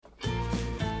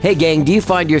Hey gang, do you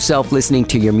find yourself listening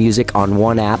to your music on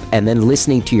one app and then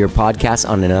listening to your podcast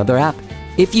on another app?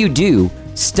 If you do,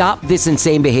 stop this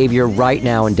insane behavior right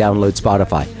now and download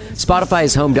Spotify. Spotify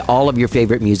is home to all of your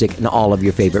favorite music and all of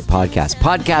your favorite podcasts.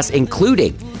 Podcasts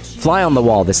including Fly on the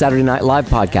Wall, the Saturday Night Live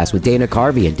podcast with Dana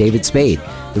Carvey and David Spade,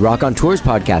 the Rock on Tours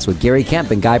podcast with Gary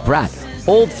Kemp and Guy Pratt,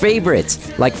 old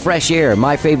favorites like Fresh Air,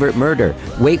 My Favorite Murder,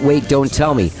 Wait, Don't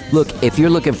Tell Me. Look, if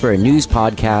you're looking for a news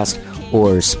podcast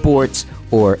or sports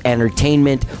or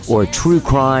entertainment or true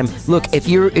crime, look, if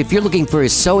you're looking for a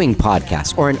sewing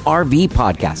podcast or an RV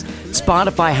podcast,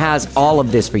 Spotify has all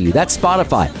of this for you. That's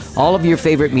Spotify. All of your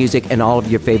favorite music and all of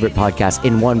your favorite podcasts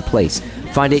in one place.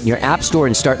 Find it in your app store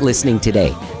and start listening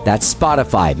today. That's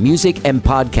Spotify, music and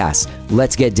podcasts.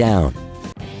 Let's get down.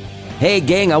 Hey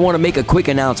gang, I want to make a quick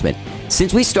announcement.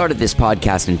 Since we started this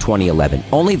podcast in 2011,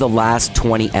 only the last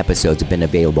 20 episodes have been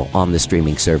available on the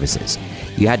streaming services.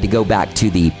 You had to go back to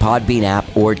the Podbean app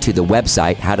or to the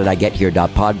website,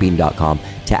 howdidigethere.podbean.com,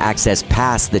 to access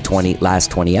past the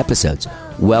last 20 episodes.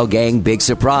 Well, gang, big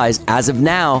surprise. As of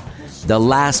now, the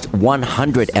last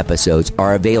 100 episodes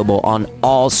are available on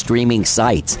all streaming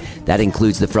sites. That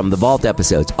includes the From the Vault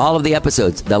episodes. All of the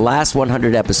episodes, the last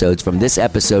 100 episodes from this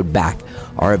episode back,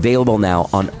 are available now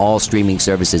on all streaming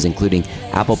services, including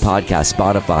Apple Podcasts,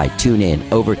 Spotify,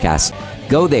 TuneIn, Overcast.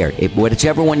 Go there.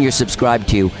 Whichever one you're subscribed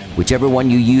to, whichever one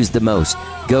you use the most,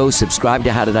 go subscribe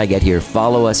to How Did I Get Here.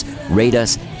 Follow us, rate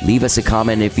us, leave us a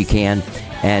comment if you can,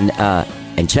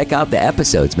 and check out the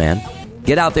episodes, man.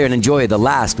 Get out there and enjoy the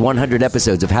last 100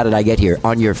 episodes of How Did I Get Here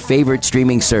on your favorite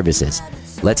streaming services.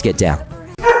 Let's get down.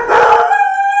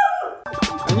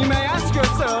 And you may ask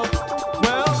yourself,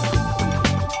 well,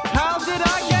 how did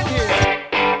I get here?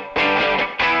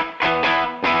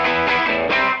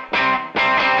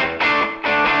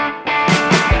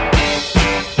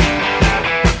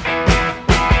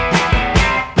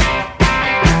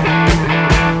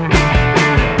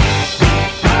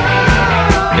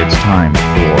 It's time for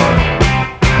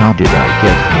How Did I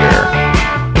Get Here?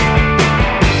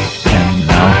 And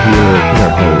now here is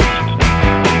your host,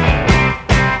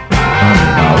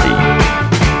 Johnny Maldi.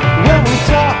 When we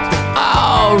talked.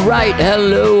 All right.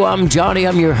 Hello, I'm Johnny.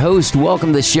 I'm your host. Welcome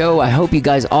to the show. I hope you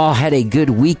guys all had a good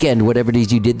weekend, whatever it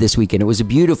is you did this weekend. It was a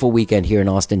beautiful weekend here in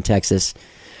Austin, Texas.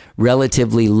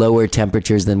 Relatively lower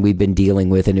temperatures than we've been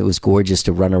dealing with, and it was gorgeous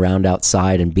to run around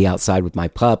outside and be outside with my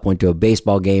pup. Went to a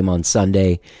baseball game on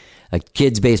Sunday. A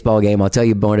kid's baseball game. I'll tell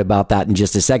you more about that in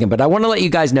just a second. But I want to let you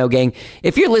guys know, gang,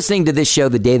 if you're listening to this show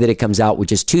the day that it comes out,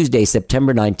 which is Tuesday,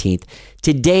 September 19th,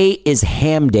 today is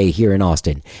Ham Day here in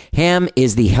Austin. HAM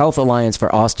is the Health Alliance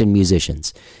for Austin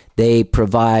Musicians. They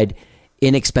provide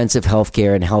inexpensive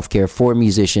healthcare and healthcare for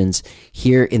musicians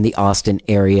here in the Austin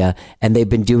area. And they've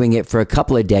been doing it for a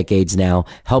couple of decades now,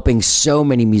 helping so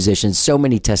many musicians, so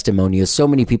many testimonials, so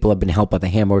many people have been helped by the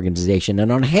HAM organization. And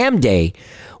on Ham Day,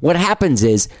 what happens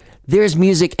is there's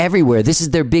music everywhere. This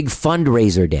is their big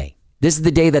fundraiser day. This is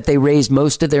the day that they raise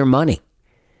most of their money.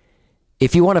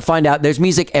 If you want to find out, there's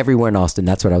music everywhere in Austin.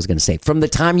 That's what I was going to say. From the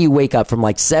time you wake up, from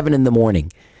like 7 in the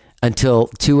morning until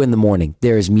 2 in the morning,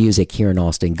 there is music here in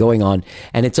Austin going on,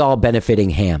 and it's all benefiting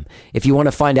HAM. If you want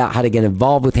to find out how to get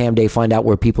involved with Ham Day, find out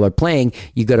where people are playing,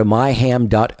 you go to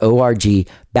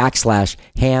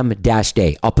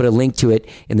myham.org/ham-day. I'll put a link to it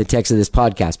in the text of this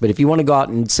podcast. But if you want to go out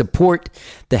and support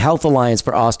the Health Alliance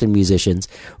for Austin Musicians,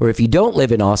 or if you don't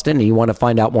live in Austin and you want to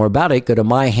find out more about it, go to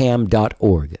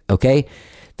myham.org, okay?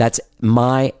 That's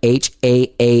myham.org.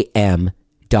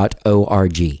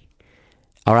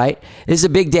 All right. This is a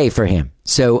big day for him.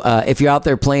 So if you're out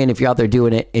there playing, if you're out there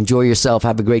doing it, enjoy yourself.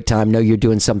 Have a great time. Know you're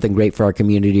doing something great for our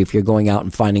community. If you're going out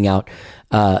and finding out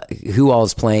who all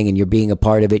is playing and you're being a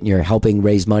part of it and you're helping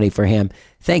raise money for him,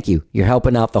 thank you. You're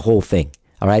helping out the whole thing.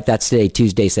 All right. That's today,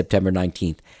 Tuesday, September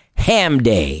 19th. Ham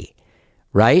Day.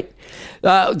 Right?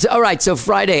 All right. So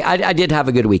Friday, I did have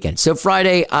a good weekend. So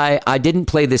Friday, I didn't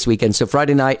play this weekend. So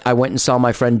Friday night, I went and saw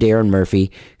my friend Darren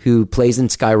Murphy, who plays in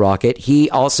Skyrocket. He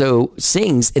also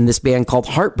sings in this band called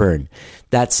Heartburn.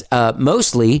 That's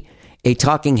mostly a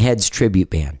Talking Heads tribute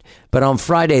band. But on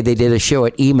Friday, they did a show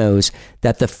at Emo's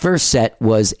that the first set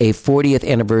was a 40th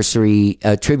anniversary,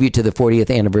 tribute to the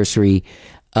 40th anniversary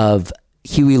of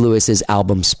Huey Lewis's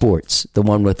album Sports, the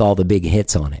one with all the big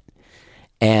hits on it.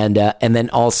 And then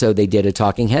also they did a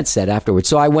Talking Heads set afterwards.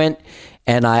 So I went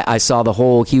and I saw the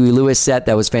whole Huey Lewis set.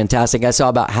 That was fantastic. I saw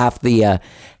about half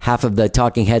of the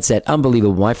Talking Heads set.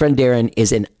 Unbelievable. My friend Darren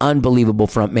is an unbelievable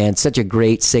front man. Such a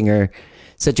great singer,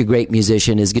 Such a great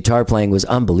musician. His guitar playing was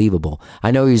unbelievable. I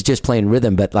know he was just playing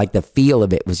rhythm, but like the feel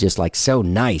of it was just like so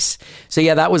nice. So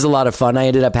yeah, that was a lot of fun. I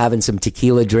ended up having some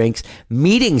tequila drinks,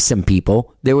 meeting some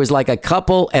people. There was like a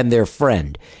couple and their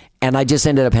friend. And I just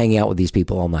ended up hanging out with these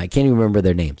people all night. Can't even remember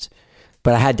their names.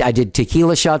 But I did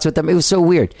tequila shots with them. It was so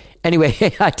weird. Anyway,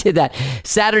 I did that.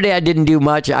 Saturday, I didn't do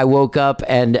much. I woke up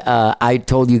and I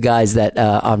told you guys that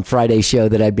on Friday's show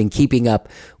that I'd been keeping up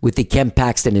with the Ken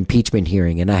Paxton impeachment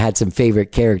hearing. And I had some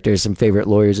favorite characters, some favorite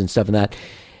lawyers and stuff and that.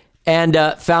 And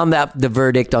found that the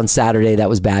verdict on Saturday, that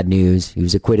was bad news. He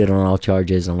was acquitted on all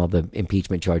charges, on all the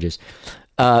impeachment charges.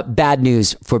 Bad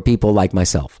news for people like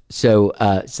myself. So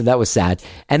that was sad.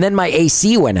 And then my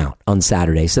AC went out on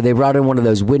Saturday. So they brought in one of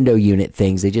those window unit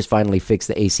things. They just finally fixed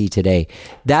the AC today.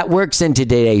 That works into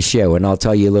today's show. And I'll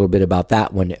tell you a little bit about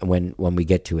that when we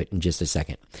get to it in just a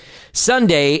second.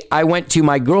 Sunday, I went to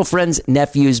my girlfriend's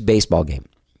nephew's baseball game.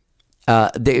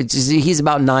 He's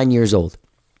about 9 years old.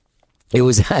 It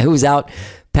was out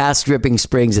past Dripping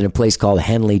Springs in a place called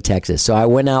Henley, Texas. So I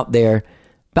went out there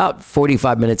about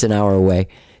 45 minutes an hour away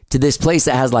to this place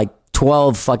that has like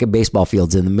 12 fucking baseball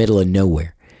fields in the middle of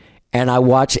nowhere. And I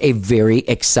watched a very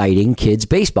exciting kids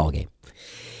baseball game.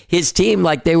 His team,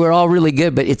 like they were all really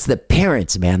good, but it's the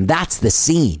parents, man. That's the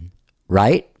scene,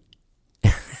 right?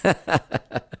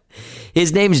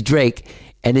 His name's Drake.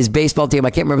 And his baseball team, I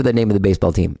can't remember the name of the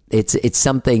baseball team. It's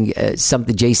something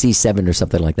JC7 or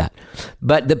something like that.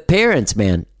 But the parents,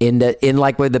 man, in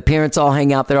like where the parents all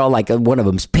hang out, they're all like one of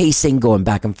them's pacing, going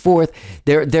back and forth.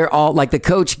 They're all like the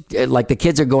coach, like the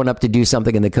kids are going up to do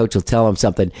something, and the coach will tell them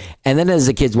something. And then as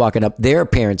the kids walking up, their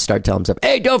parents start telling them something.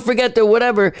 Hey, don't forget the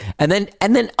whatever. And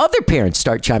then other parents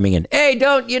start chiming in. Hey,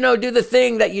 don't do the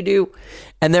thing that you do.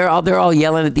 And they're all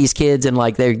yelling at these kids, and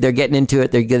like they're getting into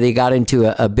it. They got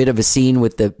into a bit of a scene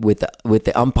with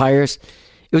the umpires.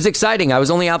 It was exciting. I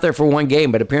was only out there for one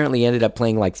game, but apparently ended up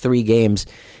playing like 3 games,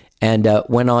 and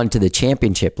went on to the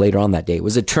championship later on that day. It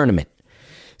was a tournament.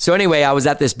 So anyway, I was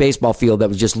at this baseball field that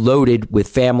was just loaded with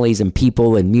families and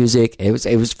people and music. It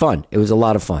was fun. It was a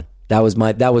lot of fun. That was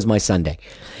my Sunday.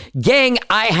 Gang,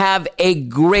 I have a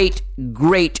great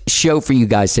show for you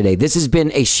guys today. This has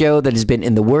been a show that has been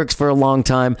in the works for a long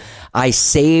time. I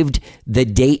saved the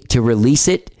date to release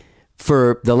it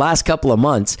for the last couple of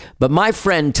months, but my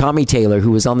friend Tommy Taylor, who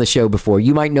was on the show before,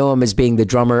 you might know him as being the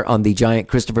drummer on the giant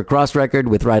Christopher Cross record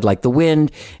with Ride Like the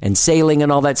Wind and Sailing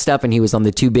and all that stuff, and he was on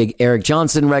the 2 big Eric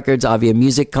Johnson records, Avia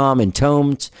Musicom and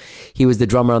Tomes. He was the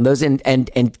drummer on those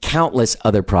and countless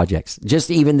other projects. Just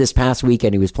even this past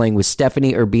weekend, he was playing with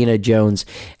Stephanie Urbina Jones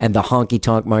and the Honky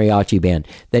Tonk Mariachi Band.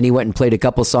 Then he went and played a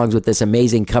couple songs with this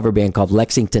amazing cover band called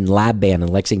Lexington Lab Band in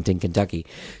Lexington, Kentucky.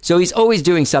 So he's always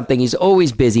doing something. He's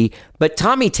always busy. But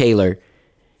Tommy Taylor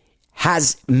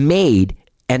has made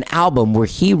an album where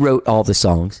he wrote all the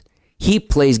songs. He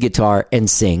plays guitar and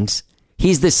sings.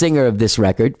 He's the singer of this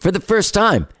record for the first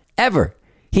time ever.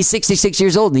 He's 66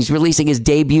 years old, and he's releasing his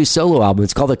debut solo album.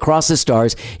 It's called Across the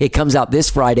Stars. It comes out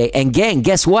this Friday. And gang,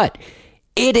 guess what?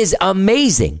 It is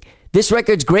amazing. This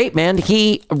record's great, man.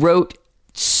 He wrote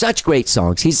such great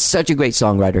songs. He's such a great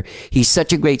songwriter. He's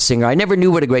such a great singer. I never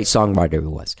knew what a great songwriter he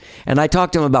was. And I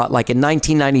talked to him about, like, in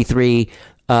 1993,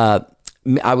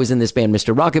 I was in this band,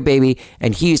 Mr. Rocket Baby,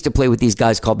 and he used to play with these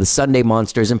guys called the Sunday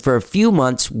Monsters. And for a few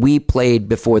months, we played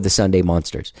before the Sunday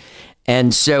Monsters.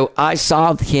 And so I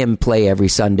saw him play every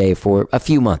Sunday for a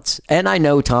few months. And I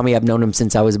know Tommy. I've known him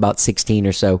since I was about 16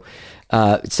 or so.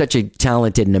 Such a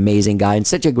talented and amazing guy, and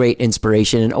such a great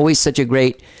inspiration, and always such a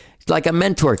great, like a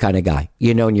mentor kind of guy,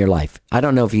 in your life. I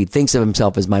don't know if he thinks of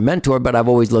himself as my mentor, but I've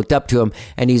always looked up to him,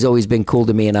 and he's always been cool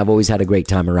to me, and I've always had a great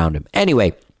time around him.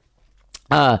 Anyway,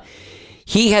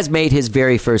 he has made his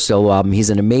very first solo album. He's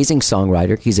an amazing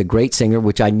songwriter. He's a great singer,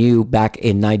 which I knew back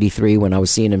in 93 when I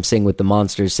was seeing him sing with the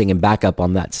Monsters, singing backup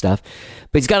on that stuff.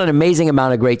 But he's got an amazing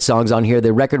amount of great songs on here.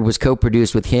 The record was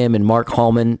co-produced with him and Mark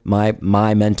Hallman, my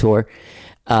mentor.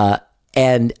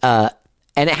 And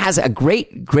it has a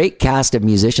great cast of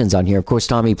musicians on here. Of course,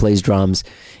 Tommy plays drums.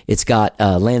 It's got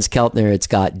Lance Keltner. It's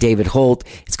got David Holt.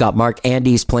 It's got Mark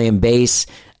Andes playing bass.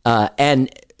 And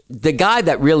the guy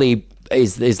that really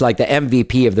is like the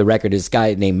MVP of the record is this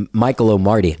guy named Michael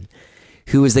O'Mardian,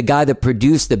 who is the guy that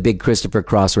produced the big Christopher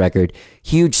Cross record.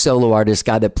 Huge solo artist,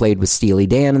 guy that played with Steely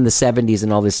Dan in the 70s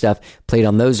and all this stuff, played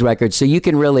on those records. So you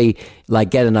can really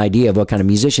like get an idea of what kind of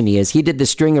musician he is. He did the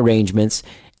string arrangements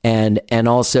and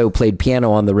also played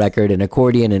piano on the record and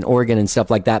accordion and organ and stuff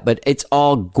like that. But it's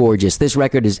all gorgeous. This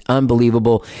record is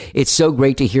unbelievable. It's so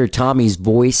great to hear Tommy's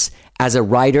voice as a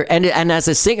writer and as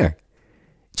a singer.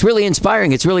 It's It's really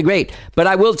inspiring. It's really great. But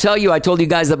I will tell you, I told you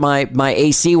guys that my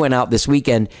AC went out this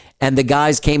weekend, and the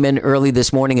guys came in early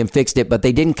this morning and fixed it, but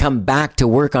they didn't come back to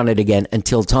work on it again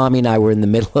until Tommy and I were in the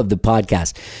middle of the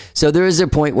podcast. So there is a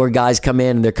point where guys come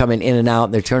in and they're coming in and out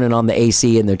and they're turning on the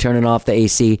AC and they're turning off the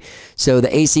AC. So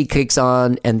the AC kicks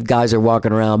on and guys are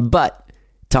walking around, but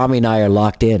Tommy and I are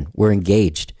locked in. We're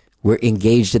engaged. We're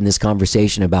engaged in this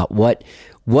conversation about what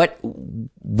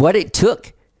it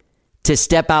took to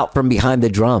step out from behind the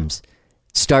drums,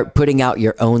 start putting out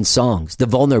your own songs, the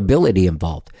vulnerability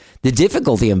involved, the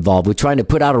difficulty involved with trying to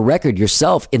put out a record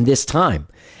yourself in this time,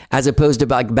 as opposed to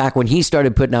back when he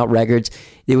started putting out records,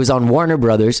 it was on Warner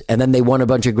Brothers, and then they won a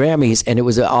bunch of Grammys, and it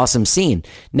was an awesome scene.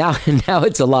 Now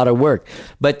it's a lot of work.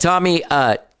 But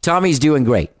Tommy's doing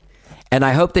great. And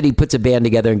I hope that he puts a band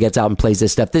together and gets out and plays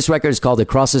this stuff. This record is called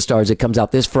Across the Stars. It comes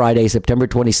out this Friday, September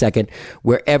 22nd,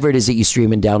 wherever it is that you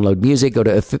stream and download music. Go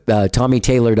to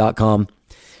TommyTaylor.com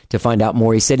to find out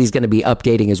more. He said he's going to be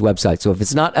updating his website. So if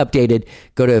it's not updated,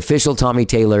 go to Official Tommy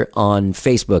Taylor on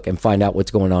Facebook and find out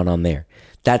what's going on there.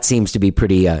 That seems to be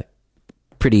pretty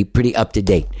up to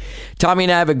date. Tommy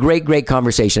and I have a great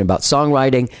conversation about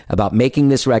songwriting, about making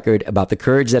this record, about the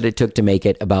courage that it took to make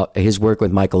it, about his work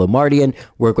with Michael Omartian,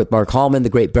 work with Mark Hallman.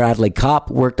 The great Bradley Kopp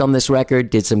worked on this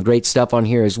record, did some great stuff on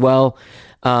here as well.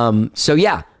 So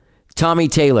yeah, Tommy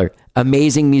Taylor,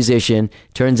 amazing musician.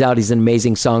 Turns out he's an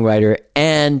amazing songwriter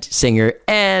and singer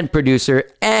and producer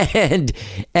and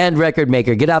record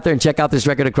maker. Get out there and check out this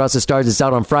record, Across the Stars. It's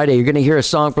out on Friday. You're going to hear a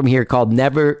song from here called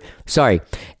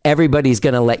Everybody's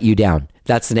Gonna Let You Down.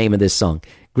 That's the name of this song.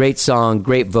 Great song,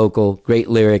 great vocal, great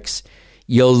lyrics.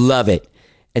 You'll love it.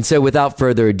 And so without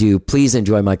further ado, please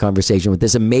enjoy my conversation with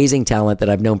this amazing talent that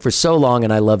I've known for so long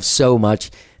and I love so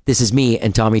much. This is me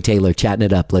and Tommy Taylor chatting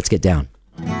it up. Let's get down.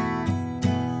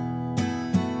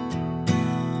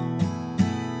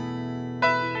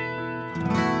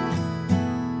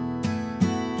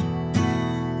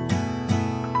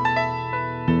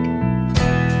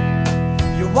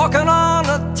 Walking on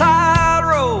a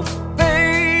tightrope,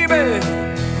 baby.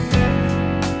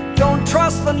 Don't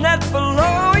trust the net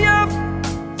below you,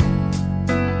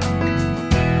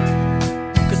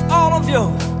 'cause all of your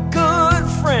good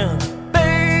friends,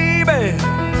 baby,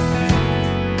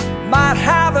 might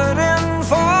have it in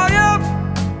for you.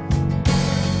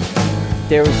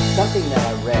 There was something that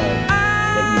I read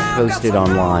that you posted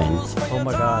online. Oh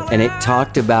my God. And it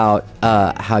talked about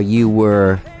how you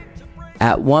were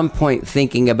at one point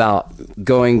thinking about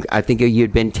going, I think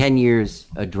you'd been 10 years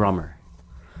a drummer.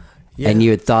 Yeah. And you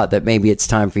had thought that maybe it's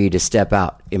time for you to step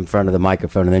out in front of the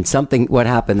microphone. And then what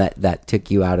happened that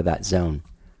took you out of that zone?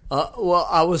 Well,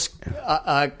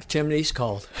 Tim Neese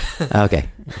called. Okay.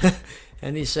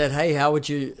 And he said, hey, how would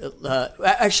you,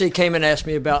 actually came and asked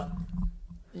me about,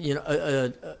 he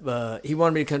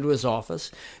wanted me to come to his office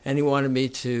and he wanted me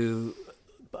to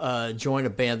join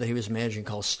a band that he was managing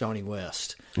called Stony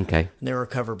West. Okay. And they were a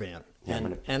cover band.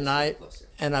 And I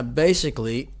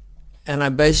basically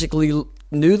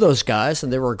knew those guys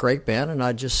and they were a great band, and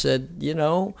I just said,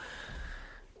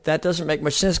 that doesn't make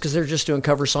much sense because they're just doing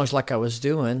cover songs like I was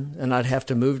doing, and I'd have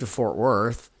to move to Fort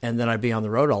Worth, and then I'd be on the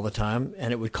road all the time,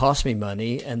 and it would cost me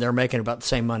money, and they're making about the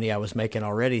same money I was making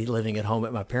already living at home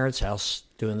at my parents' house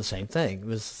doing the same thing. It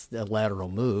was a lateral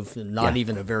move, and not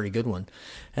even a very good one.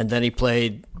 And then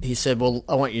he said, well,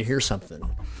 I want you to hear something.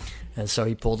 And so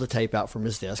he pulled the tape out from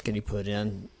his desk and he put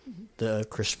in the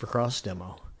Christopher Cross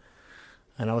demo.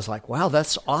 And I was like, wow,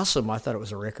 that's awesome. I thought it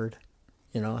was a record.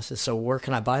 I said, so where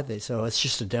can I buy these? So it's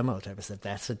just a demo tape. I said,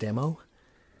 that's a demo?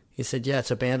 He said, yeah,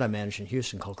 it's a band I manage in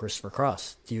Houston called Christopher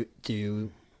Cross. They're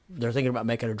thinking about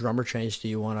making a drummer change. Do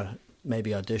you want to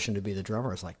maybe audition to be the drummer?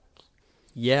 I was like,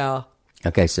 yeah.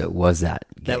 Okay, so it was that.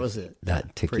 That was it.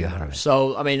 That took you out of it.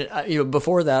 So, I mean,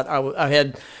 before that, I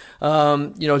had,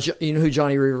 you know who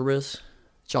Johnny Reverb is?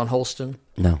 John Holston?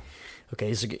 No.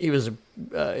 Okay,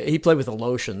 he played with the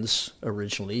Lotions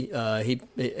originally. He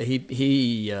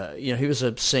was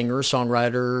a singer,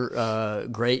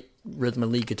 songwriter, great rhythm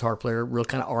and lead guitar player, real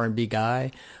kind of R&B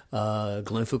guy.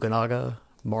 Glenn Fukunaga,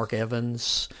 Mark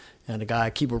Evans, and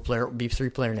a keyboard player,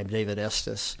 B3 player named David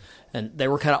Estes. And they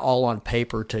were kind of all on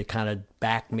paper to kind of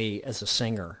back me as a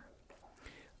singer.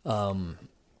 We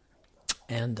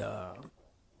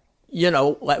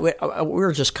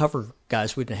were just cover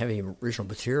guys. We didn't have any original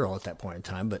material at that point in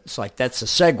time, but it's like that's a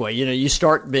segue. You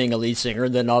start being a lead singer,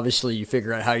 and then obviously you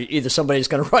figure out how either somebody's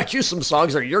going to write you some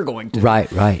songs or you're going to. Right.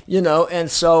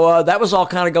 And so that was all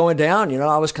kind of going down.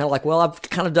 I was kind of like, well, I've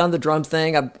kind of done the drum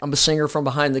thing. I'm a singer from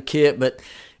behind the kit, but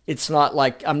it's not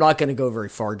like I'm not going to go very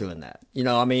far doing that. You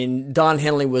know, I mean, Don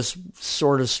Henley was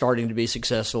sort of starting to be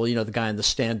successful, you know, the guy in the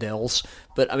Standells,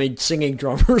 but I mean, singing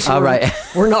drummers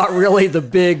were not really the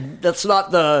big, that's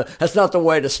not the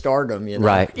way to stardom, you know.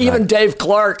 Right. Even Dave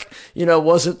Clark, you know,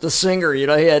 wasn't the singer, you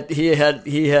know, he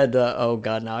had oh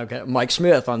God, now I've got Mike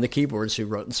Smith on the keyboards who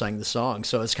wrote and sang the song.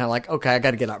 So it's kind of like, okay, I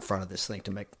got to get out front of this thing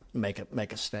to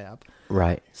make a stab.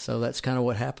 Right. So that's kind of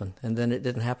what happened. And then it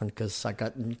didn't happen because I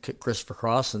got Christopher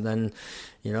Cross, and then,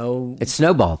 you know, It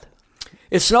snowballed.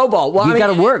 It snowballed. Well, You got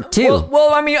to work too.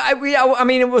 Well, I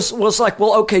mean, it was like,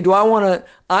 well, okay, do I want to?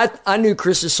 I knew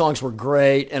Chris's songs were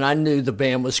great, and I knew the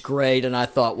band was great, and I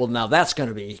thought, well, now that's going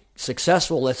to be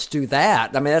successful. Let's do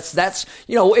that. I mean, that's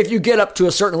you know, if you get up to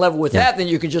a certain level with that, then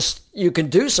you can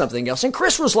do something else. And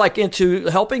Chris was like into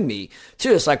helping me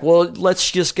too. It's like, well,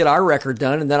 let's just get our record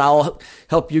done, and then I'll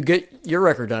help you get your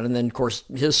record done. And then, of course,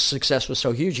 his success was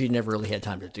so huge, he never really had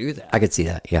time to do that. I could see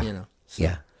that. Yeah. You know.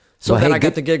 Yeah. So Well, then hey, I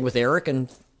got the gig with Eric, and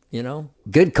you know.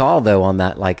 Good call though on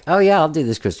that. Like, oh yeah, I'll do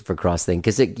this Christopher Cross thing,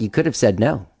 because you could have said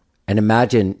no. And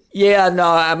imagine. Yeah, no,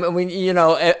 I mean, you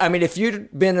know, I mean, if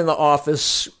you'd been in the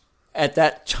office at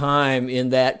that time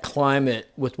in that climate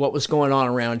with what was going on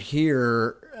around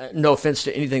here, no offense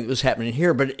to anything that was happening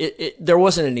here, but there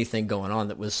wasn't anything going on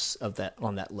that was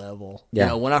on that level. Yeah. You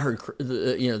know, when I heard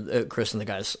Chris and the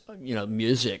guys, you know,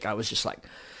 music, I was just like,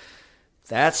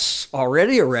 that's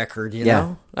already a record, you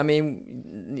know? I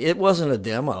mean, it wasn't a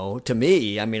demo to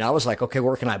me. I mean, I was like, okay,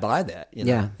 where can I buy that? You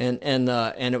know? Yeah.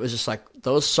 And it was just like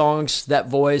those songs, that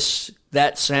voice,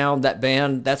 that sound, that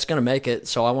band, that's going to make it.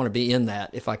 So I want to be in that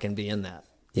if I can be in that.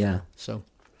 Yeah. So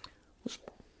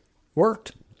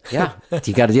worked. Yeah.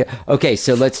 You got to do it. Okay,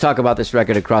 so let's talk about this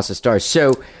record, Across the Stars.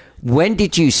 So when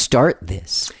did you start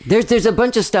this? There's a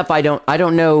bunch of stuff I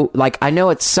don't know. Like, I know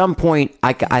at some point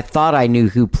I thought I knew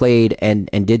who played and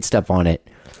did stuff on it,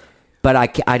 but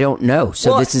I don't know.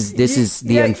 So Well, this is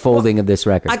the yeah, unfolding of this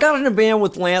record. I got in a band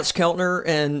with Lance Keltner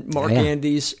and Mark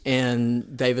Andes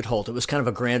and David Holt. It was kind of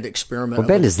a grand experiment. What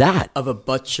band is that? Of a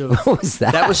bunch of... What was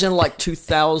that? That was in like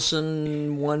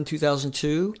 2001,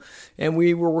 2002. And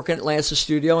we were working at Lance's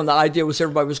studio, and the idea was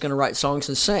everybody was going to write songs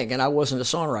and sing, and I wasn't a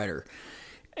songwriter.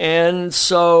 And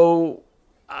so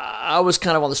I was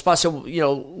kind of on the spot. So, you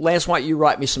know, Lance, why don't you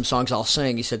write me some songs? I'll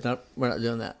sing. He said, no, we're not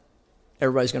doing that.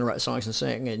 Everybody's going to write songs and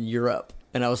sing, and you're up.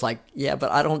 And I was like, yeah,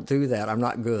 but I don't do that. I'm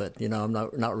not good. You know, I'm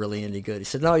not really any good. He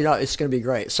said, no, it's going to be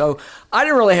great. So I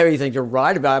didn't really have anything to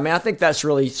write about. I mean, I think that's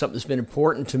really something that's been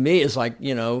important to me is like,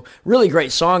 you know, really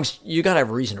great songs, you got to have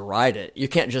a reason to write it. You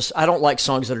can't just, I don't like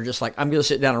songs that are just like, I'm going to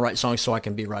sit down and write songs so I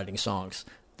can be writing songs.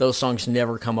 Those songs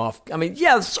never come off. I mean,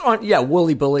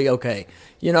 Wooly Bully, okay.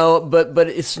 You know, but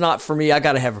it's not for me. I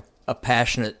got to have a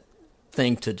passionate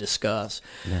thing to discuss.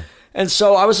 Yeah. And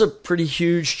so I was a pretty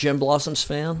huge Gin Blossoms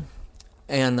fan.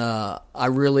 And I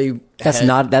really that's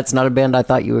not a band I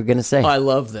thought you were going to say. I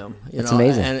love them. That's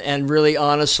amazing. And really,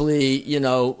 honestly, you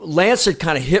know, Lance had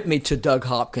kind of hit me to Doug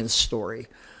Hopkins' story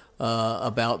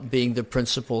about being the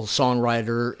principal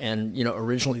songwriter and, you know,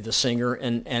 originally the singer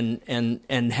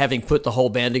and having put the whole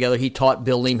band together. He taught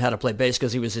Bill Leam how to play bass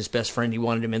because he was his best friend. He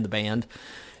wanted him in the band.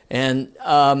 And,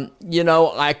 you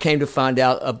know, I came to find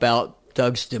out about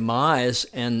Doug's demise.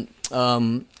 And,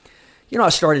 you know, I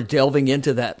started delving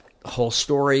into that whole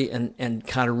story and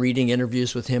kind of reading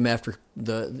interviews with him after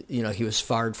he was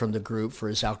fired from the group for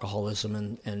his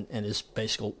alcoholism and his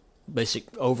basic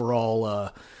overall,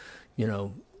 you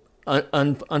know,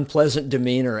 unpleasant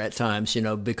demeanor at times, you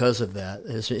know, because of that,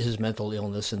 his mental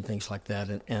illness and things like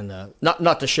that. And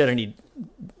not to shed any,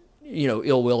 you know,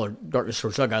 ill will or darkness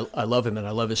towards Doug. I love him and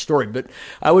I love his story, but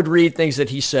I would read things that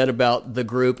he said about the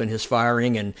group and his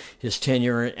firing and his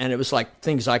tenure, and it was like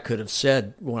things I could have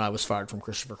said when I was fired from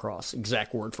Christopher Cross,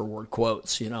 exact word for word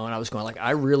quotes, you know, and I was going like,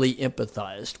 I really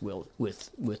empathized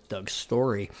with Doug's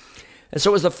story. And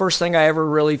so it was the first thing I ever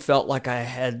really felt like I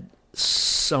had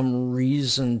some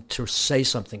reason to say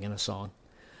something in a song.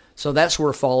 So that's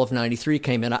where Fall of '93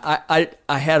 came in. I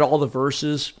had all the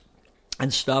verses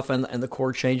and stuff and the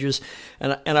chord changes,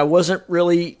 and I wasn't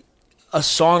really a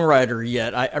songwriter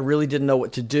yet. I really didn't know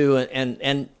what to do,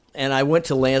 and I went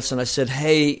to Lance and I said,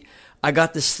 hey, I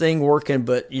got this thing working,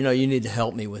 but you know, you need to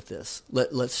help me with this.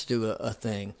 Let's do a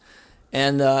thing.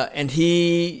 And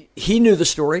he knew the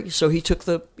story, so he took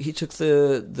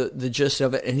the gist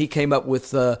of it, and he came up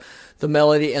with the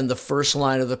melody and the first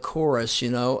line of the chorus. You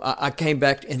know, I came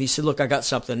back and he said, "Look, I got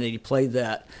something," and he played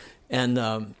that, and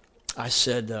I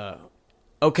said,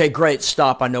 "Okay, great,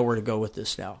 stop. I know where to go with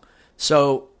this now."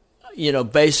 So, you know,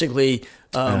 basically,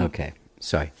 okay,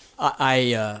 sorry.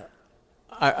 I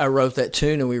I wrote that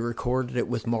tune, and we recorded it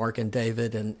with Mark and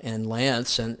David and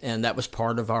Lance, and that was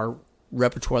part of our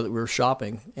repertoire that we were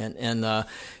shopping. And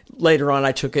later on,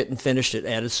 I took it and finished it,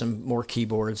 added some more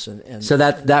keyboards. And So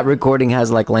that recording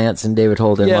has like Lance and David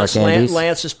Holt and yes, Mark Andes?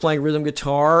 Lance is playing rhythm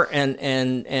guitar, and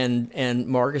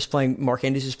Mark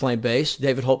Andes is playing bass.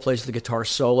 David Holt plays the guitar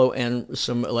solo and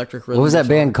some electric rhythm. What was that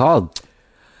guitar. band called?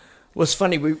 Well, it's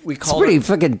funny, we It's called pretty it...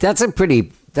 fucking. That's a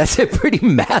pretty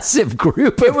massive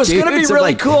group. It was going to be really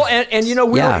like, cool, and you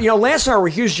know, Yeah. Lance and I were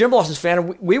huge Jim Blossoms fan,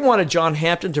 and we wanted John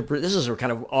Hampton to. This is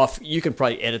kind of off. You can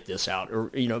probably edit this out,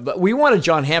 or but we wanted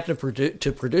John Hampton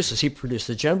to produce this. He produced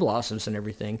the Jim Blossoms and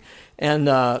everything, and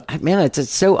Man, it's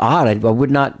so odd. I would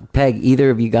not peg either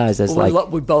of you guys as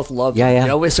like. we both loved Yeah, it. yeah. You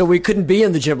know, so we couldn't be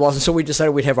in the Jim Blossoms, so we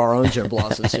decided we'd have our own Jim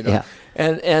Blossoms. You know,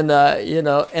 Yeah.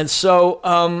 and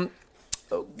so.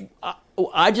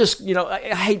 I just, I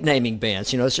hate naming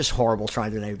bands. It's just horrible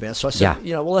trying to name bands. So I said,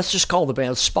 Yeah. well, let's just call the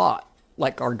band Spot,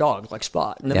 like our dog, like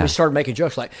Spot. And then Yeah. we started making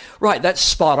jokes like, right, that's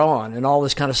spot on and all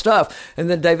this kind of stuff. And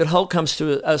then David Holt comes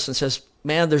to us and says,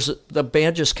 man, the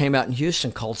band just came out in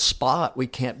Houston called Spot. We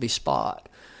can't be Spot.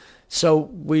 So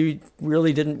we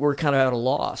really we're kind of at a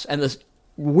loss. And the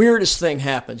weirdest thing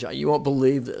happened, John. You won't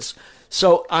believe this.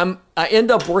 So I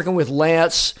end up working with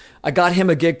Lance. I got him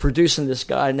a gig producing this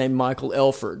guy named Michael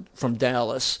Elford from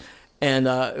Dallas, and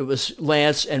it was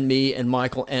Lance and me and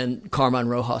Michael and Carmine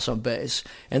Rojas on bass.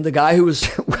 And the guy who was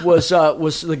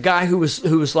the guy who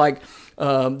was like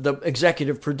the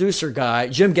executive producer guy.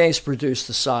 Jim Gaines produced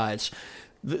the sides.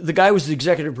 The guy who was the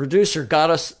executive producer got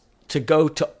us to go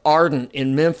to Ardent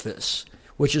in Memphis,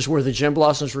 which is where the Jim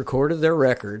Blossoms recorded their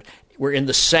record. We're in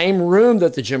the same room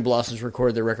that the Jim Blossoms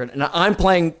recorded their record, and I'm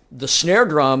playing the snare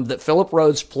drum that Philip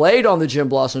Rhodes played on the Jim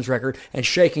Blossoms record and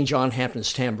shaking John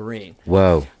Hampton's tambourine.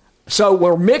 Whoa. So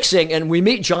we're mixing, and we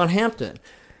meet John Hampton,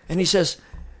 and he says,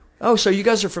 oh, so you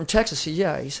guys are from Texas? I said,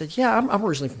 yeah. He said, yeah, I'm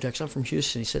originally from Texas. I'm from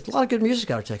Houston. He said, a lot of good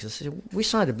music out of Texas. He said, we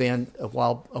signed a band a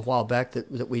while back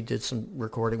that we did some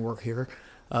recording work here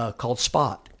called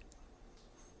Spot.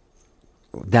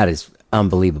 That is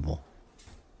unbelievable.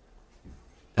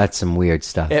 That's some weird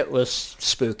stuff. It was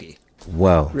spooky,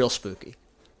 Whoa. real spooky.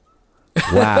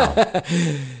 Wow.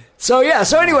 So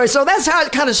anyway, that's how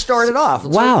it kind of started off.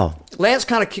 Wow. Lance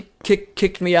kind of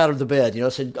kicked me out of the bed,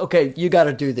 said, okay, you got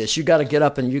to do this. You got to get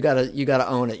up and you got to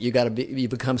own it. You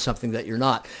become something that you're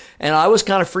not. And I was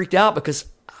kind of freaked out because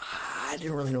I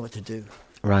didn't really know what to do,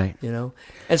 Right.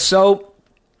 And so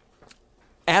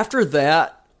after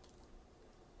that,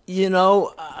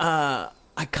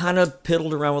 I kind of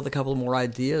piddled around with a couple more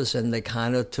ideas, and they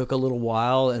kind of took a little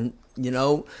while, and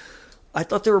I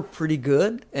thought they were pretty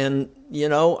good, and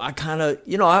I kind of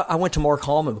I went to Mark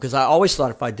Hallman because I always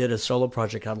thought if I did a solo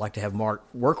project, I'd like to have Mark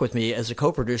work with me as a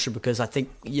co-producer because I think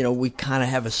we kind of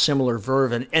have a similar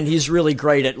verve, and he's really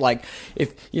great at like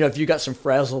if you got some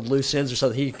frazzled loose ends or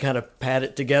something, he can kind of pat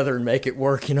it together and make it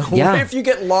work. Yeah. If you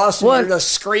get lost and you're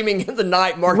just screaming in the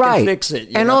night, Mark can fix it.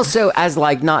 And also as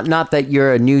like not that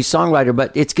you're a new songwriter,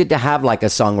 but it's good to have like a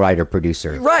songwriter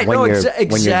producer, Right, When no, you're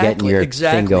when you're getting your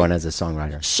exactly. thing going as a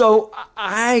songwriter. So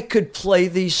I could play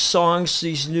these songs,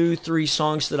 these new 3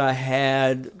 songs that I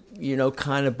had,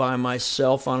 kind of by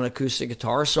myself on an acoustic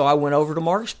guitar. So I went over to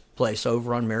Mark's place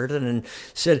over on Meriden and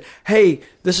said, hey,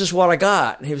 this is what I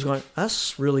got. And he was going,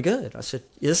 that's really good. I said,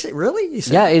 is it really? He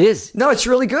said, Yeah, it is. no, it's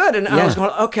really good. And I Yeah. was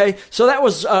going, okay. So that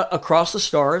was Across the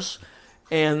Stars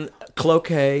and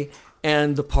Cloquet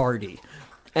and The Party.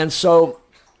 And so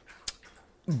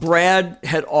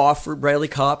Bradley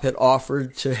Kopp had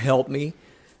offered to help me.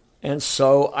 And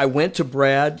so I went to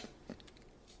Brad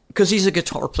because he's a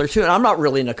guitar player too. And I'm not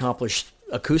really an accomplished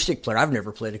acoustic player. I've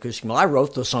never played acoustic. Well, I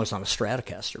wrote those songs on a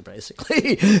Stratocaster,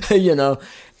 basically,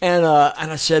 And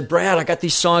I said, Brad, I got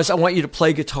these songs. I want you to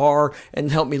play guitar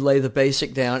and help me lay the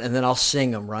basic down, and then I'll sing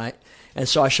them, right? And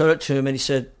so I showed it to him, and he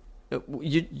said,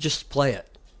 you just play it.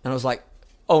 And I was like,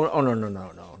 oh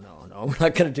no. We're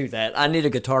not going to do that. I need a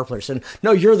guitar player. He said,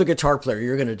 no, you're the guitar player.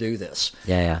 You're going to do this.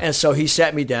 Yeah. And so he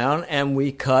sat me down, and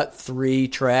we cut 3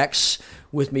 tracks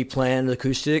with me playing the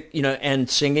acoustic, and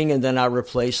singing, and then I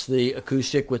replaced the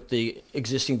acoustic with the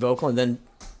existing vocal, and then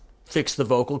fixed the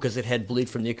vocal because it had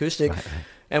bleed from the acoustic. Right.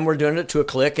 And we're doing it to a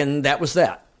click, and that was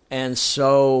that. And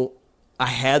so I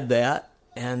had that,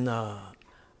 and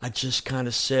I just kind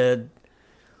of said,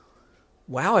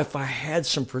 wow, if I had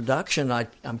some production,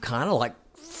 I'm kind of like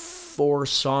 4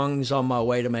 songs on my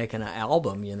way to making an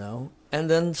album, you know. And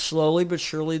then slowly but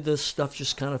surely the stuff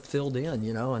just kind of filled in,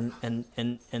 you know, and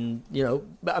you know,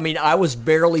 I mean, I was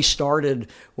barely started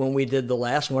when we did the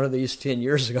last one of these 10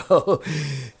 years ago,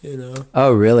 you know.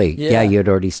 Oh, really? Yeah. Yeah, you had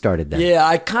already started that. Yeah,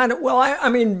 I kind of, well, I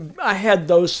mean, I had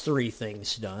those 3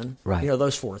 things done. Right. You know,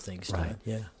 those 4 things Right. done,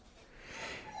 yeah.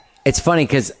 It's funny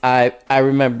because I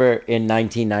remember in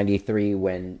 1993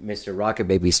 when Mr. Rocket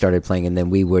Baby started playing, and then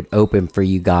we would open for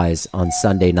you guys on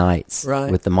Sunday nights Right.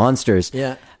 with the Monsters.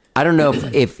 Yeah. I don't know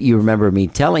if you remember me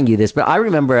telling you this, but I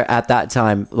remember at that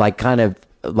time, like kind of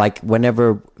like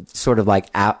whenever sort of like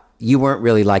you weren't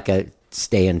really like a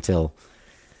stay until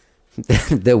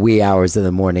the wee hours of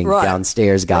the morning Right.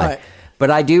 downstairs guy. Right.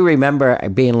 But I do remember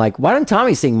being like, why don't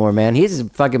Tommy sing more, man? He's the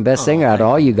fucking best singer out of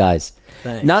all you guys.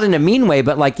 Thanks. Not in a mean way,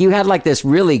 but like you had like this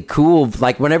really cool,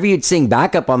 like whenever you'd sing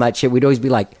backup on that shit, we'd always be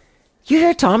like, you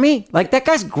hear Tommy? Like that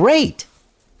guy's great.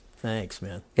 Thanks,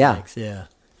 man. Yeah. Thanks, yeah.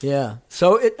 Yeah.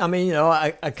 So, I mean, you know,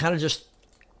 I kind of just,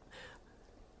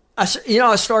 I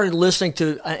started listening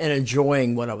to and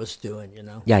enjoying what I was doing, you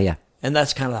know. Yeah, yeah. And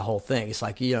that's kind of the whole thing. It's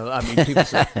like, you know, I mean, people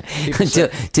say,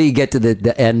 Till you get to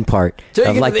the end part till you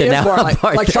of get like to the end now part,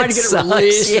 part like trying to that get it sucks.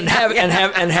 released and Yeah.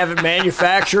 have it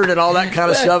manufactured and all that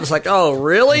kind of stuff. It's like, oh,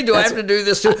 really? Do I have to do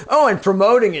this too? Oh, and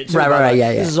promoting it too. Right,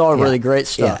 yeah. This is all yeah. really great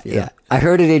stuff. Yeah. I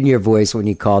heard it in your voice when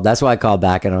you called. That's why I called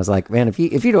back, and I was like, man, if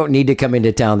you don't need to come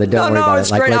into town, then don't worry about it's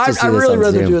it. Like, great. let's just I do this really on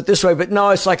rather Zoom. do it this way, but no,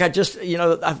 it's like I just, you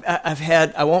know, I've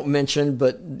had, I won't mention,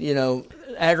 but you know,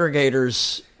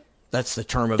 aggregators. That's the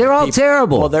term of They're the all people.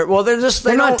 terrible. Well, they're just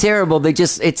They're not don't- terrible.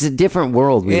 It's a different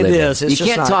world we It live is. in. It's You just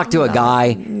can't not- talk to a no.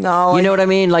 guy. No, You know what I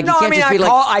mean? Like no, you can't I mean, just be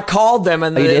like. I called them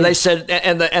and you did? they said,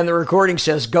 and the recording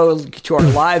says, go to our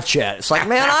live chat. It's like,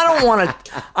 man, I don't want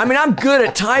to. I mean, I'm good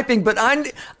at typing, but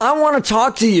I want to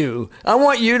talk to you. I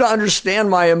want you to understand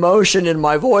my emotion in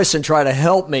my voice and try to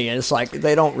help me. And it's like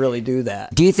they don't really do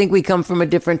that. Do you think we come from a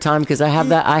different time? Because I have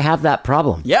that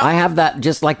problem. Yeah. I have that.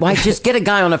 Just like, why just get a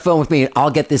guy on the phone with me? And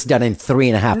I'll get this done in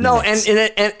 3.5 No, minutes.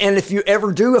 and if you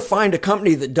ever do find a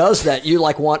company that does that, you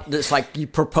like want it's like you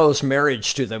propose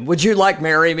marriage to them. Would you like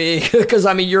marry me? Because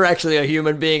I mean, you're actually a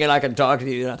human being, and I can talk to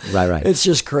you. You know? Right. It's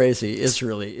just crazy. It's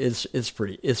really it's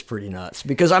pretty nuts.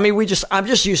 Because I mean, I'm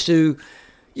just used to,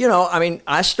 you know. I mean,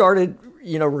 I started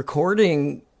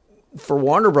recording for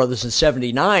Warner Brothers in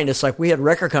 '79. It's like we had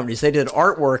record companies. They did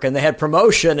artwork and they had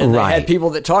promotion and Right. they had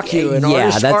people that talked to you and Yeah,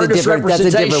 artist that's a different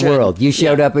representation. world. You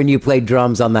showed up and you played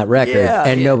drums on that record, Yeah,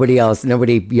 and yeah.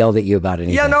 nobody yelled at you about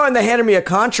anything. Yeah, no, and they handed me a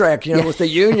contract, with the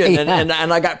union, Yeah.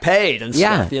 and I got paid and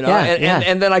Yeah, stuff, yeah.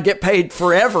 and then I get paid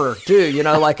forever too,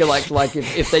 like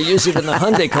if they use it in the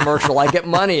Hyundai commercial, I get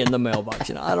money in the mailbox.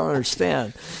 I don't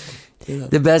understand.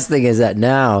 The best thing is that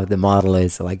now the model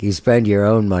is like you spend your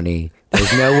own money.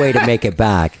 There's no way to make it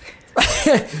back.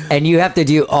 And you have to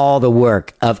do all the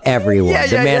work of everyone. Yeah,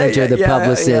 the yeah, manager, yeah, the yeah,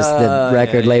 publicist, yeah, the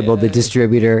record label, the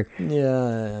distributor,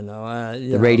 Yeah, no,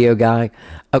 the radio guy.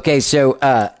 Okay, so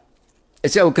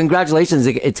congratulations.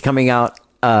 It's coming out.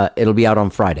 It'll be out on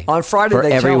Friday. On Friday, for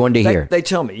everyone to hear. They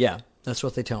tell me, yeah, that's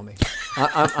what they tell me.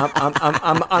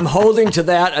 I'm holding to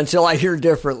that until I hear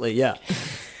differently.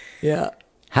 Yeah.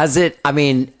 Has it? I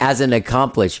mean, as an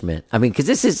accomplishment. I mean, because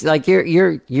this is like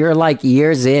you're like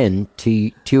years in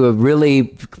to a really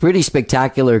pretty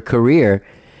spectacular career,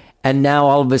 and now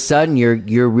all of a sudden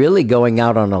you're really going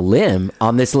out on a limb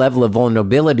on this level of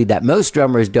vulnerability that most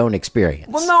drummers don't experience.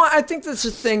 Well, no, I think that's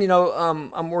the thing.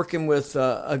 I'm working with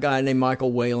a guy named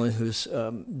Michael Whalen who's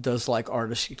does like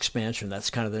Artist Expansion. That's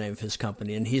kind of the name of his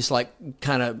company, and he's like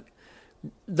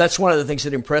that's one of the things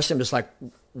that impressed him. Is like,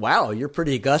 wow, you're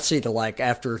pretty gutsy to like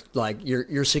after like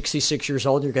you're 66 years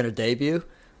old, you're going to debut.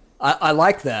 I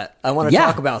like that. I want to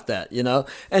talk about that,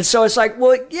 And so it's like,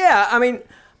 well, yeah. I mean,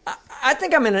 I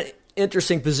think I'm in an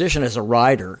interesting position as a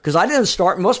writer because I didn't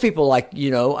start. Most people like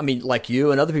like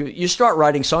you and other people, you start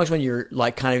writing songs when you're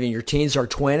like kind of in your teens or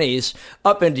 20s,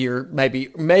 up into your maybe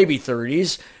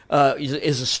 30s.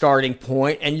 Is a starting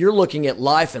point, and you're looking at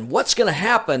life and what's going to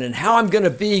happen and how I'm going to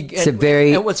be,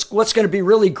 and what's going to be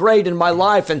really great in my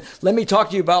life. And let me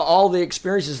talk to you about all the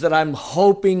experiences that I'm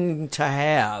hoping to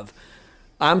have.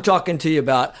 I'm talking to you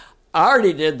about. I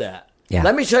already did that. Yeah.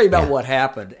 Let me tell you about what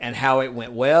happened and how it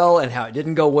went well and how it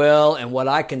didn't go well and what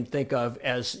I can think of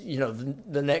as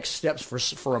the next steps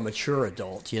for a mature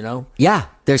adult. Yeah,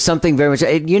 there's something very much.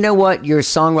 You know what? Your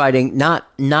songwriting,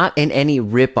 not in any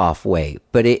rip-off way,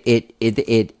 but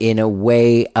it in a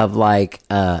way of like,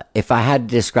 if I had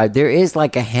to describe, there is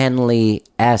like a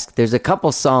Henley-esque. There's a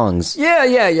couple songs. Yeah. I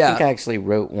think I actually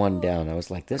wrote one down. I was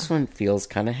like, this one feels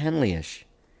kind of Henley-ish.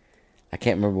 I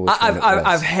can't remember which one I've it was.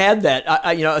 I've had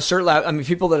that. Certainly. I mean,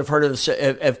 people that have heard of this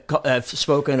have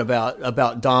spoken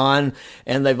about Don,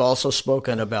 and they've also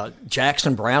spoken about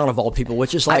Jackson Browne of all people,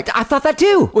 which is like I thought that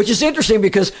too. Which is interesting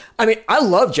because I mean, I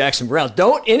love Jackson Browne.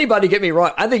 Don't anybody get me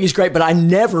wrong. I think he's great, but I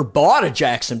never bought a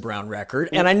Jackson Browne record,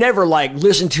 and I never like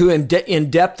listened to him in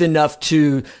depth enough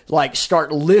to like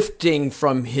start lifting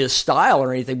from his style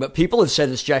or anything. But people have said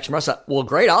it's Jackson Browne. I thought, well,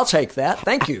 great, I'll take that.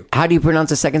 Thank you. How do you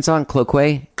pronounce the second song?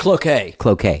 Cloquet? Cloquet.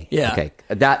 Cloquet. Yeah. Okay.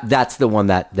 That's the one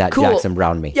that Cool. Jackson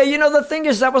Browne me. Yeah, the thing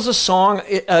is, that was a song.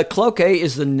 Cloquet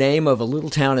is the name of a little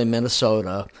town in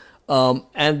Minnesota.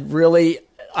 And really,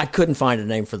 I couldn't find a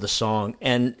name for the song.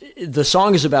 And the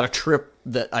song is about a trip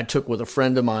that I took with a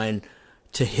friend of mine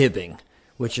to Hibbing,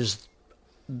 which is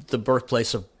the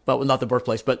birthplace of, well, not the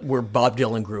birthplace, but where Bob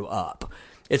Dylan grew up.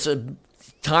 It's a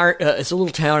little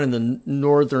town in the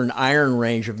northern Iron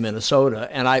Range of Minnesota.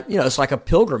 And it's like a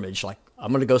pilgrimage, like,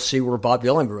 I'm going to go see where Bob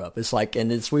Dylan grew up. It's like,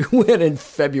 we went in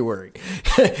February.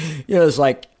 It's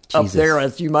like up Jesus. there.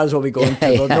 You might as well be going to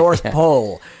the North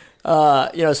Pole.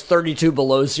 It's 32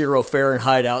 below 0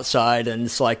 Fahrenheit outside, and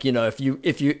it's like, if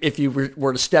you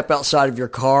were to step outside of your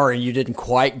car and you didn't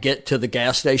quite get to the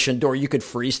gas station door, you could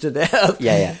freeze to death.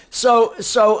 Yeah. So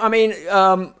I mean,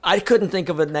 I couldn't think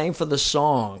of a name for the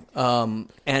song.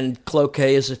 And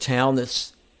Cloquet is a town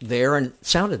that's there, and it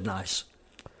sounded nice.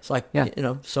 It's like,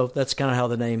 so that's kind of how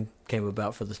the name came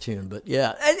about for the tune. But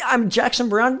yeah, I'm Jackson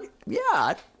Browne.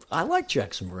 Yeah, I like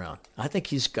Jackson Browne. I think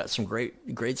he's got some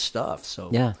great stuff. So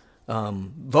Yeah.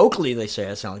 Vocally, they say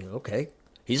I sound like, okay,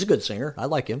 he's a good singer. I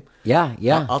like him. Yeah.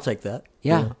 I'll take that.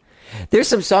 Yeah. There's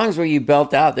some songs where you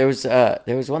belt out. There was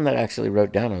one that I actually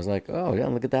wrote down. I was like, oh, yeah,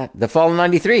 look at that. The Fall of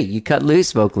 93. You cut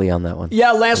loose vocally on that one.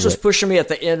 Yeah, Lance was pushing me at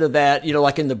the end of that,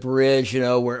 like in the bridge,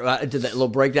 where I did that little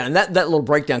breakdown. And that little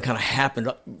breakdown kind of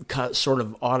happened sort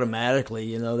of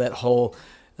automatically, that whole,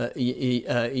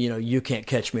 you can't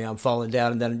catch me, I'm falling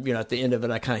down. And then, at the end of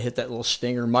it, I kind of hit that little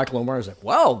stinger. Michael O'Mara was like,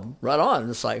 wow, right on. And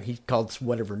it's like, he called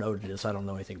whatever note it is. I don't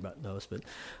know anything about those, but,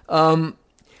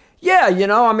 yeah,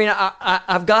 I mean,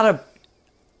 I've got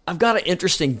an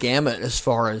interesting gamut as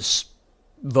far as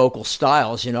vocal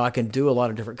styles. I can do a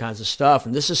lot of different kinds of stuff,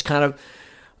 and this is kind of,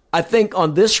 I think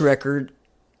on this record,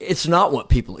 it's not what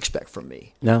people expect from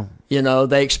me. No.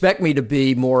 They expect me to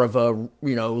be more of a,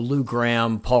 Lou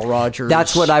Gramm, Paul Rogers.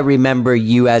 That's what I remember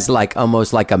you as, like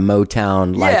almost like a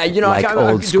Motown, like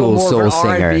old school soul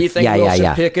singer. R&B thing,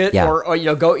 Wilson Pickett, yeah. or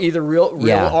go either real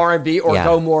R&B or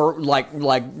go more like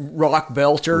rock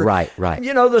belter. Right.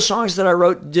 The songs that I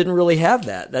wrote didn't really have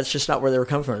that. That's just not where they were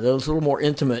coming from. They was a little more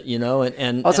intimate,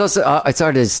 and also I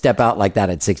started to step out like that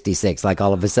at 66, like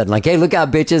all of a sudden, like, hey, look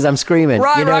out, bitches, I'm screaming.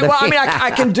 Right, you know right. what Well, I mean,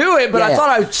 I can do it, but I thought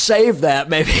I'd save that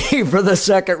maybe for the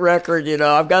second record.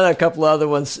 I've got a couple other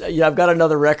ones. I've got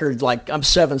another record. Like, I'm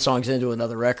 7 songs into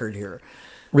another record here.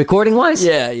 Recording wise?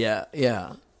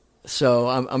 Yeah. So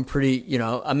I'm pretty,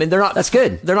 I mean, they're not. That's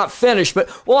good. They're not finished, but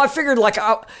I figured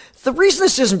the reason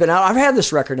this hasn't been out, I've had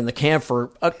this record in the can for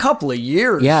a couple of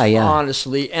years. Yeah.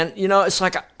 Honestly, and it's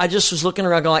like I just was looking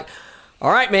around, going like,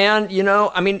 all right, man,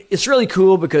 I mean, it's really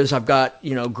cool because I've got,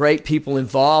 great people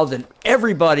involved, and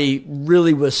everybody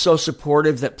really was so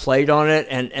supportive that played on it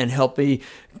and helped me,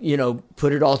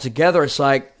 put it all together. It's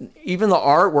like, even the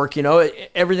artwork,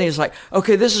 everything is like,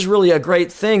 okay, this is really a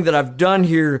great thing that I've done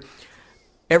here.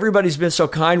 Everybody's been so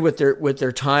kind with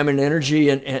their time and energy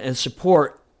and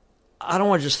support. I don't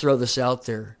want to just throw this out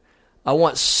there. I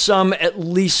want at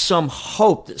least some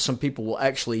hope that some people will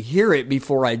actually hear it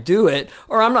before I do it,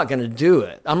 or I'm not going to do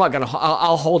it.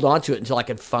 I'll hold on to it until I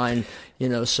can find,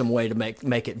 some way to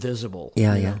make it visible.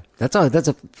 Yeah. That's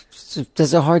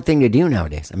a hard thing to do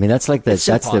nowadays. I mean, it's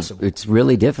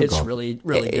really difficult. It's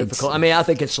really difficult. I mean, I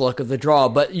think it's luck of the draw,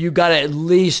 but you got to at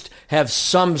least have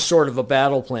some sort of a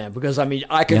battle plan, because I mean,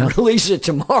 I could release it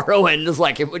tomorrow and it's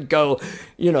like it would go,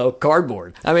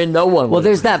 cardboard. I mean, no one. Well,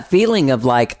 there's that feeling of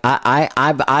like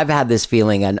I've had this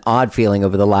feeling, an odd feeling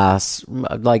over the last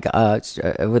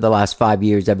 5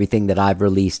 years. Everything that I've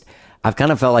released, I've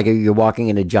kind of felt like you're walking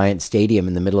in a giant stadium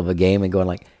in the middle of a game and going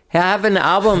like, hey, I have an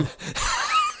album.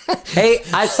 Hey,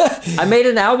 I made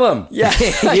an album. Yeah. Or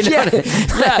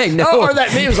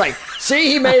that meme's like,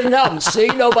 see, he made an album. See,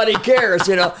 nobody cares,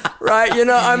 right?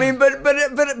 I mean, but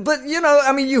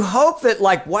I mean, you hope that,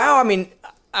 like, wow, I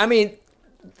mean,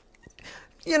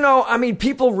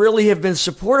 people really have been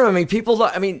supportive. I mean,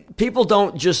 people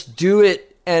don't just do it.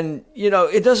 And,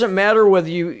 it doesn't matter whether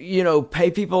you pay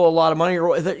people a lot of money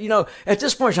or, at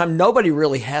this point in time, nobody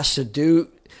really has to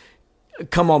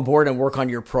come on board and work on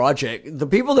your project. The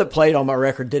people that played on my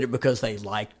record did it because they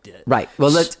liked it. Right.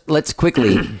 Well, let's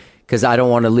quickly, because I don't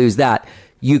want to lose that.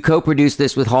 You co-produced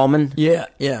this with Hallman? Yeah.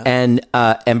 And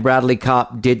Bradley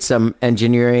Kopp did some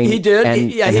engineering. He did.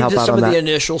 And, he and help did out some on of that? the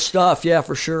initial stuff. Yeah,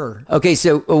 for sure. Okay,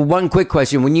 so one quick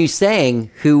question: when you sang,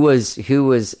 who was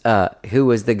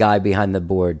the guy behind the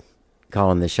board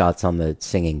calling the shots on the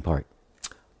singing part?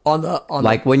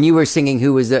 Like when you were singing,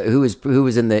 who was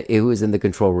in the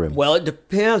control room? Well, it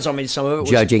depends. I mean, some of it was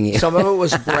Judging you. Some of it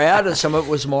was Brad, and some of it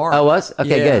was Mark. Oh, was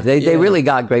okay, Yeah, good. They yeah. really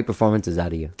got great performances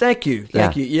out of you. Thank you.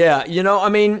 Yeah, I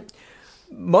mean,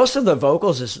 most of the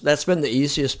vocals that's been the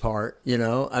easiest part.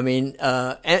 I mean,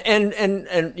 and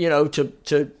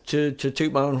to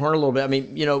toot my own horn a little bit. I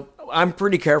mean, I'm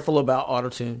pretty careful about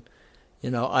autotune.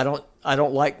 I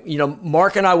don't like.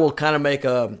 Mark and I will kind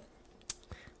of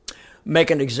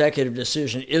make an executive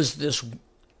decision. Is this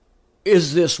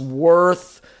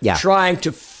worth trying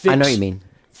to fix? I know what you mean.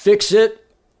 Fix it.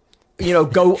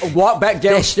 Go walk back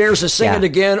downstairs and sing it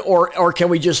again, or can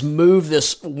we just move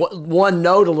this one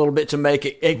note a little bit to make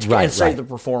it and save the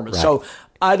performance? Right. So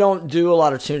I don't do a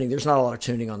lot of tuning. There's not a lot of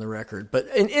tuning on the record, but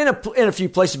in a few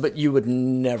places, but you would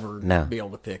never be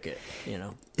able to pick it.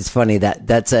 It's funny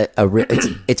that's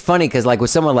it's funny because like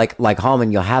with someone like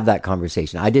Hallman, you'll have that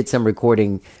conversation. I did some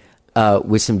recording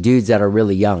with some dudes that are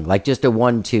really young, like just a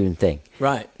one tune thing.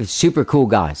 Right. Super cool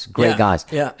guys, great guys.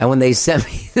 Yeah. And when they sent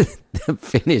me the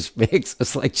finished mix, I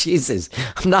was like, Jesus,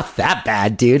 I'm not that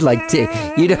bad, dude. Like,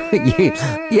 it's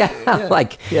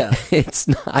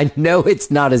not, I know it's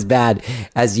not as bad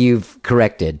as you've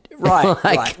corrected. Right.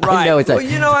 Right. I know it's well,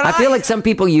 I feel like some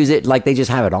people use it like they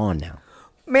just have it on now.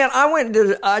 Man,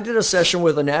 I did a session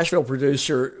with a Nashville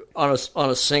producer on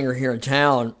a singer here in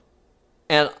town,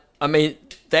 and I mean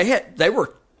they had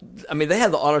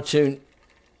the auto-tune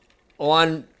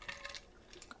on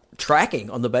tracking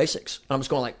on the basics. And I was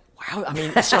going like, wow. I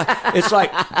mean, it's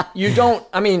like you don't.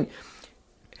 I mean,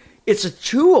 it's a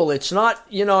tool. It's not.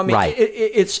 Right.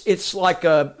 It's like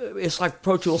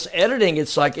Pro Tools editing.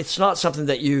 It's like it's not something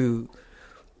that you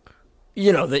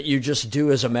just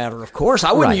do as a matter of course.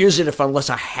 I wouldn't use it unless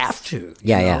I have to.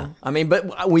 Yeah. I mean,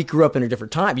 but we grew up in a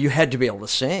different time. You had to be able to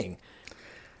sing.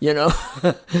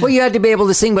 Well, you had to be able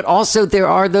to sing, but also there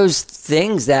are those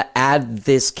things that add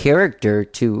this character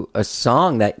to a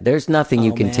song that there's nothing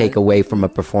you can take away from a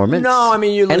performance. No, I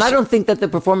mean, and I don't think that the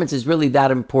performance is really that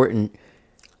important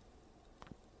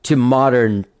to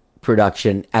modern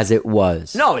production as it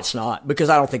was. No, it's not, because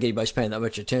I don't think anybody's paying that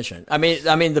much attention. I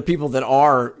mean, the people that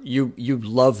are, you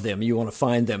love them, you want to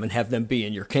find them and have them be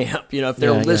in your camp. If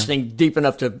they're listening deep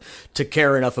enough to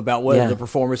care enough about whether the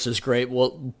performance is great,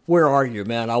 well, where are you,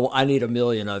 man? I need 1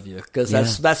 million of you, because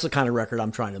that's the kind of record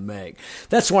I'm trying to make.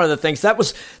 That's one of the things that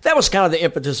was kind of the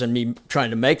impetus in me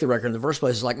trying to make the record in the first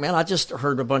place. Is like, man, I just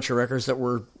heard a bunch of records that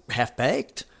were half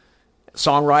baked,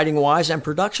 songwriting wise and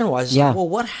production wise. Yeah. Like, well,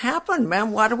 what happened,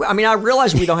 man? Why do we? I mean, I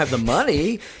realize we don't have the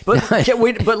money, but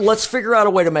but let's figure out a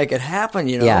way to make it happen.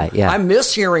 Yeah. I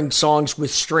miss hearing songs with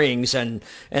strings and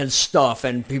stuff,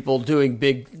 and people doing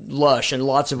big lush and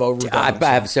lots of overdubs.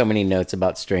 I have so many notes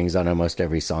about strings on almost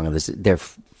every song of this. They're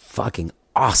fucking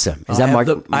awesome. Is that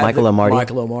Michael Omartian?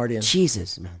 Michael Omartian.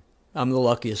 Jesus, man. I'm the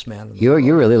luckiest man. You're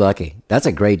really lucky. That's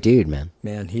a great dude, man.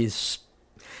 Man, he's.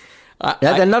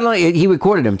 And not only he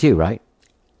recorded them too, right?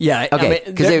 Yeah. Okay.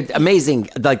 Because they're amazing.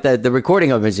 Like the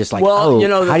recording of them is just like, well,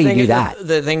 how do you do that?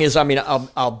 The thing is, I mean,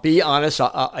 I'll be honest.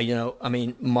 I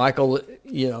mean, Michael,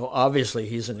 obviously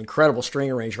he's an incredible string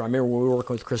arranger. I remember when we were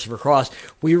working with Christopher Cross,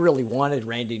 we really wanted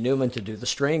Randy Newman to do the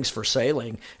strings for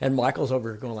Sailing, and Michael's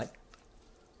over here going like,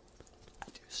 I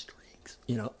do strings.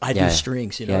 I do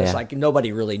strings. It's like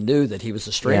nobody really knew that he was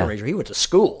a string arranger. He went to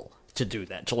school to do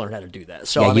that, to learn how to do that.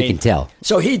 So I mean, you can tell.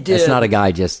 So he did. It's not a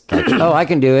guy just like, I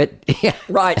can do it. Yeah.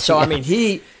 Right. So I mean,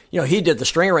 he did the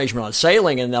string arrangement on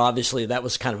Sailing, and then obviously that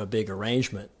was kind of a big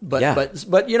arrangement. But I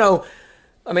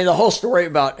mean, the whole story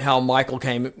about how Michael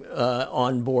came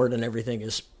on board and everything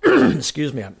is,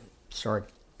 excuse me, I'm sorry,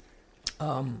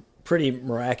 pretty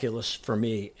miraculous for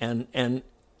me, and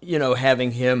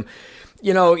having him.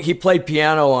 He played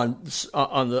piano on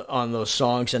those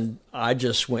songs, and I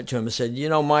just went to him and said,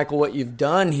 Michael, what you've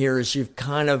done here is you've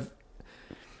kind of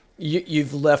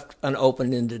you've left an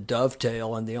open-ended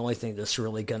dovetail, and the only thing that's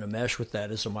really going to mesh with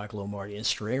that is a Michael Omartian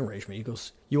string arrangement. He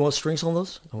goes, "You want strings on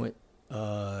those?" I went,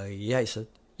 "Yeah." He said,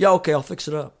 "Yeah, okay, I'll fix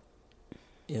it up."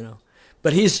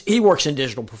 But he works in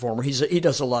Digital Performer. He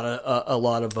does a lot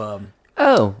of.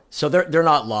 So they're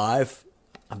not live.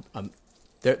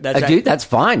 That's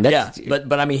fine.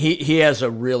 But I mean, he has a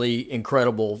really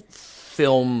incredible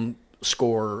film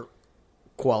score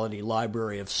quality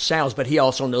library of sounds, but he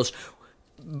also knows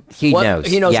he knows.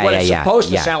 He knows Yeah, what yeah, it's yeah, supposed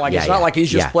to yeah, sound like. yeah, It's not yeah, like he's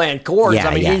just yeah. playing chords. Yeah,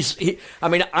 I mean,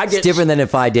 yeah. I get It's different than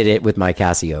if I did it with my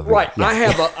Casio. right. Yeah. I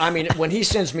have I mean, when he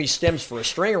sends me stems for a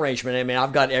string arrangement, I mean,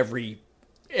 I've got every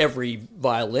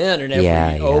violin and every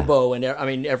Yeah, yeah. oboe and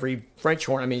every French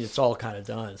horn. I mean, it's all kind of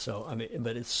done. So I mean,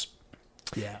 but it's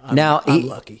I'm he,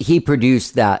 lucky. he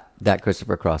produced that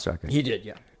Christopher Cross record. He did,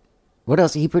 yeah. What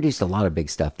else? He produced a lot of big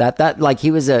stuff. That like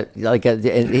he was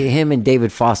him and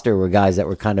David Foster were guys that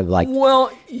were kind of like.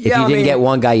 Well, if yeah, you I didn't mean, get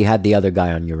one guy, you had the other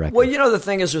guy on your record. Well, you know, the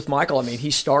thing is with Michael, I mean,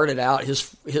 he started out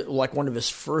his like one of his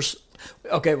first.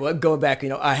 Okay, well, going back, you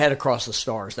know, I had Across the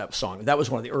Stars, that song. That was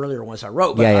one of the earlier ones I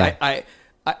wrote. But Yeah, I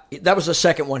that was the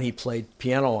second one he played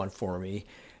piano on for me,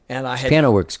 and I had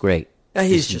Piano works great.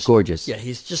 He's just gorgeous. Yeah,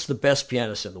 he's just the best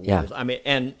pianist in the world. Yeah. I mean,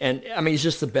 and I mean, he's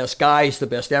just the best guy. He's the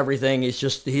best everything.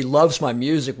 He loves my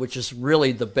music, which is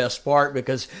really the best part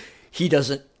because he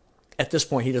doesn't. At this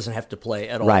point, he doesn't have to play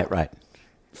at all. Right.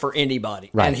 For anybody,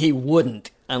 Right. and he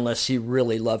wouldn't unless he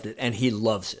really loved it, and he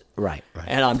loves it. Right.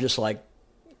 And I'm just like,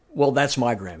 well, that's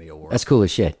my Grammy Award. That's cool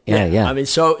as shit. Yeah. I mean,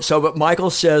 but Michael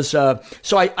says, so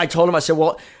I told him, I said,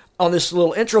 well, on this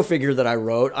little intro figure that I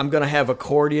wrote, I'm going to have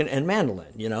accordion and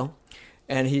mandolin, you know?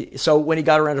 And so when he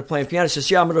got around to playing piano, he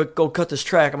says, yeah, I'm going to go cut this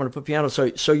track. I'm going to put piano.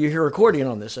 So you hear accordion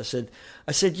on this.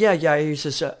 I said, yeah. He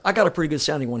says, I got a pretty good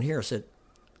sounding one here. I said,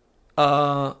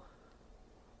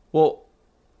 well,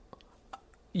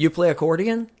 you play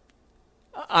accordion?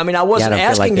 I mean, I wasn't I don't feel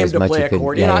like asking him there's to much play you could-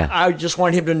 accordion. yeah. I just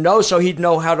wanted him to know so he'd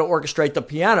know how to orchestrate the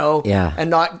piano Yeah. and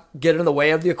not get in the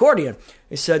way of the accordion.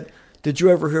 He said, did you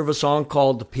ever hear of a song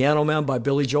called The Piano Man by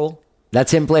Billy Joel?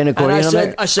 That's him playing And accordion on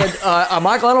there? I said,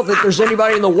 Michael, I don't think there's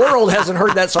anybody in the world hasn't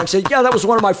heard that song. He said, yeah, that was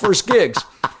one of my first gigs.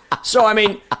 So, I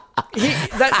mean,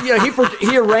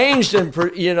 he arranged and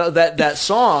that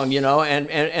song,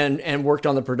 and worked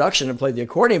on the production and played the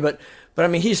accordion. But I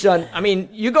mean, he's done. I mean,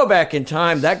 you go back in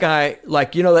time. That guy,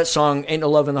 like that song "Ain't No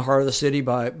Love in the Heart of the City"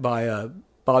 by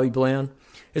Bobby Bland.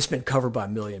 It's been covered by a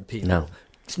million people. No.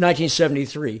 It's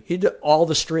 1973. He did all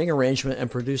the string arrangement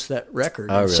and produced that record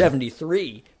in really?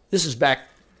 73. This is back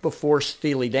before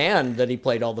Steely Dan that he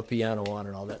played all the piano on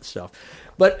and all that stuff.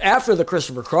 But after the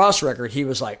Christopher Cross record, he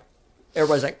was like,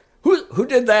 everybody's like, who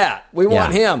did that? We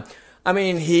want him. I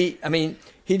mean, he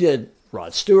did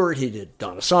Rod Stewart, he did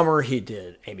Donna Summer, he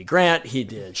did Amy Grant, he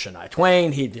did Shania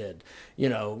Twain, he did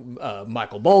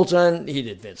Michael Bolton, he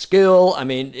did Vince Gill. I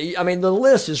mean the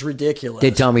list is ridiculous.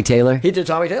 Did Tommy Taylor? He did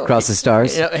Tommy Taylor. Across the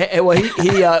Stars? He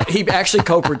actually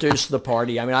co-produced the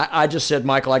party. I mean, I just said,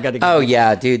 Michael, I got to give Oh, you,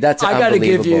 yeah, dude. That's I got to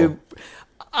unbelievable. give you.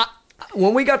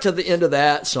 When we got to the end of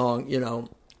that song,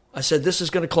 I said, this is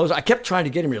going to close. I kept trying to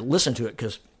get him to listen to it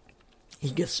because he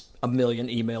gets a million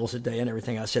emails a day and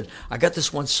everything. I said, I got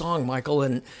this one song, Michael,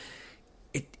 and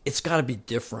it's got to be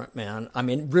different, man. I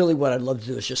mean, really what I'd love to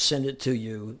do is just send it to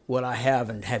you, what I have,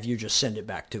 and have you just send it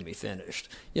back to me finished.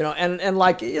 And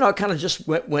like, it kind of just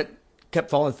kept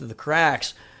falling through the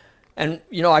cracks. And,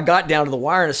 I got down to the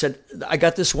wire and I said, I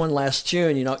got this one last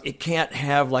tune, it can't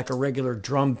have like a regular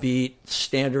drum beat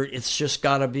standard. It's just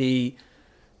got to be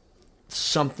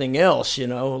something else,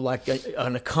 like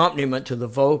an accompaniment to the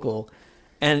vocal.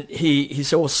 And he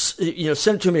said, well,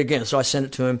 send it to me again. So I sent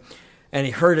it to him and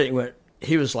he heard it.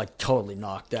 He was like totally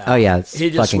knocked out. Oh, yeah. It's he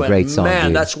just fucking went, great song, man,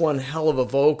 dude. that's one hell of a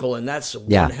vocal and that's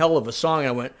one hell of a song. And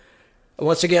I went,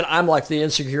 once again, I'm like the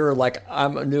insecure, like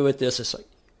I'm new at this. It's like,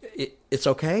 it's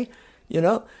okay,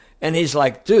 And he's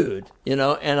like, dude, and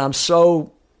I'm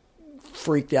so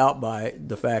freaked out by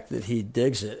the fact that he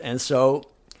digs it. And so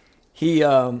he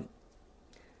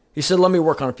said, let me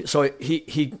work on it. So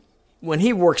he when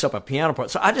he works up a piano part,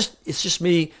 so it's just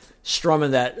me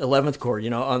strumming that 11th chord,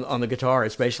 on the guitar.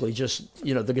 It's basically just,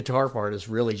 the guitar part is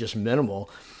really just minimal.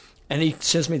 And he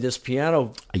sends me this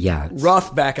piano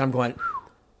rough back, and I'm going,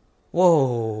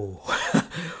 whoa,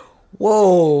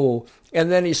 whoa.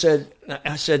 And then I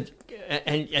said,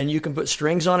 and you can put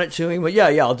strings on it too? He went, yeah,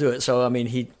 I'll do it. So, I mean,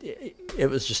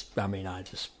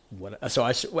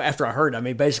 after I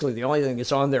heard, basically the only thing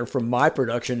that's on there from my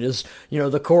production is,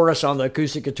 the chorus on the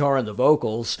acoustic guitar and the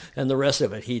vocals, and the rest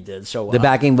of it he did. So The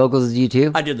backing vocals is you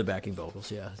too? I did the backing vocals,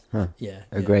 yeah. Huh. Yeah.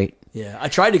 They're great. Yeah. I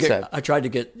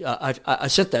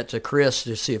sent that to Chris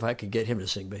to see if I could get him to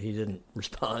sing, but he didn't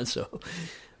respond, so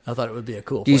I thought it would be a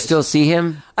cool Do you place. still see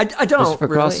him? I don't Christopher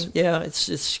really. Cross? Yeah,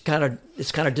 it's kind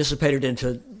of dissipated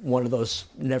into one of those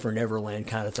Never Land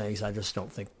kind of things. I just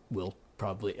don't think we'll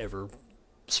probably ever.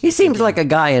 He seems like a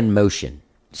guy in motion.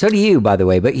 So do you, by the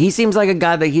way. But he seems like a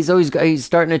guy that he's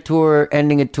starting a tour,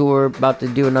 ending a tour, about to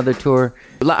do another tour.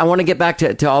 I want to get back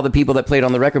to all the people that played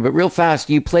on the record, but real fast,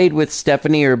 you played with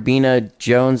Stephanie Urbina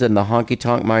Jones and the Honky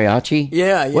Tonk Mariachi?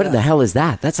 Yeah. What the hell is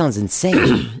that? That sounds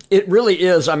insane. It really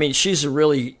is. I mean, she's a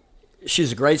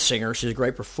great singer. She's a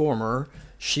great performer.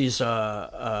 She's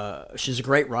a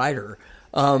great writer.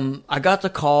 I got the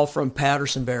call from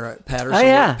Patterson Barrett.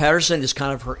 Patterson is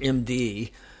kind of her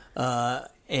MD,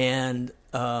 and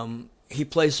he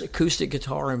plays acoustic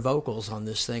guitar and vocals on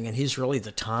this thing, and he's really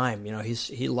the time. You know,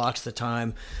 he locks the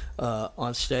time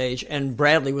on stage. And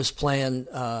Bradley was playing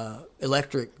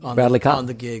electric on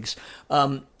the gigs.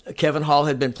 Kevin Hall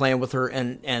had been playing with her,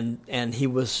 and he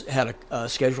had a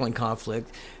scheduling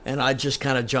conflict, and I just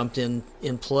kind of jumped in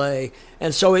play.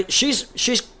 And so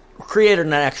she's created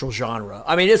an actual genre.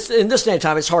 I mean, it's in this day and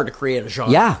time, it's hard to create a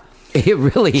genre. Yeah, it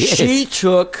really is. She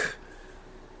took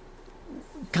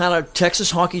kind of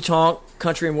Texas honky tonk,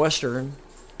 country and western,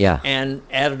 and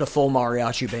added a full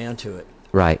mariachi band to it.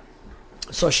 Right.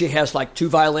 So she has like 2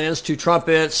 violins, 2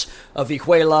 trumpets, a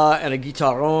vihuela, and a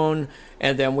guitarron,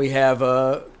 and then we have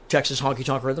a Texas honky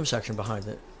tonk rhythm section behind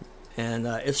it, and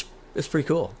it's pretty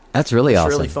cool. That's really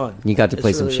awesome. It's really fun. You got to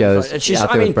play some shows and she's,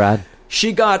 out there with Brad.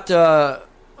 She got.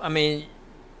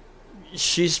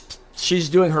 She's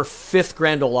doing her 5th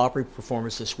Grand Ole Opry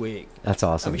performance this week. That's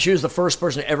awesome. I mean, she was the first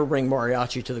person to ever bring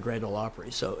mariachi to the Grand Ole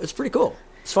Opry, so it's pretty cool.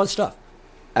 It's fun stuff.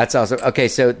 That's awesome. Okay,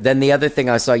 so then the other thing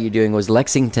I saw you doing was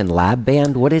Lexington Lab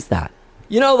Band. What is that?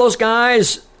 You know, those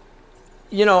guys,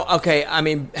 you know, okay, I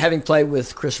mean, having played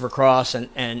with Christopher Cross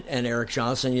and Eric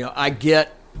Johnson, you know, I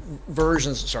get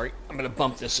versions. Sorry, I'm going to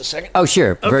bump this a second. Oh,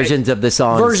 sure. Okay. Versions of the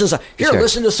songs.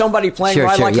 Listen to somebody playing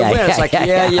Ride Like the Wind. It's like,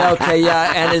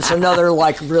 yeah. And it's another,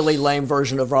 like, really lame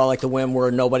version of Ride Like the Wind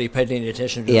where nobody paid any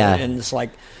attention to it. And it's like,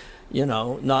 you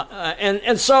know, not.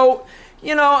 And so,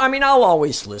 you know, I mean, I'll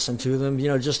always listen to them, you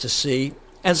know, just to see.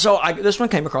 And so this one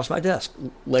came across my desk,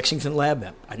 Lexington Lab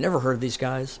Band. I'd never heard of these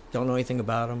guys. Don't know anything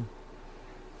about them.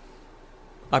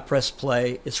 I press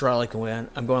play. It's Ride Like the Wind.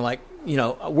 I'm going like, you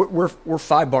know, we're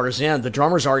 5 bars in. The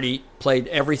drummer's already played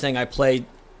everything I played,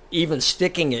 even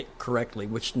sticking it correctly,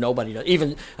 which nobody does.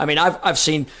 Even, I mean, I've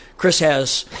seen Chris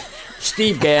has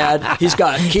Steve Gadd, he's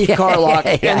got Keith Carlock,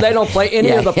 and they don't play any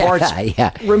of the parts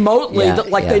remotely,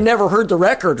 they never heard the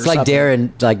record or something.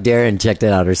 Darren checked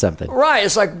it out or something. Right.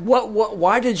 It's like,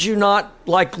 why did you not,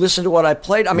 like, listen to what I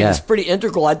played? I mean, it's pretty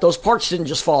integral. Those parts didn't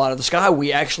just fall out of the sky.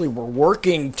 We actually were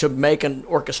working to make an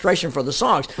orchestration for the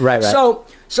songs. Right.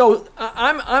 So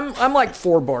I'm like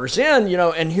 4 bars in, you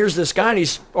know, and here's this guy, and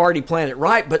he's already playing it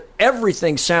right, but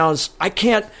everything sounds, I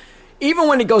can't, even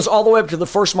when it goes all the way up to the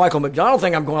first Michael McDonald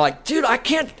thing, I'm going like, dude, I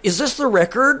can't, is this the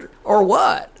record or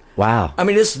what? Wow. I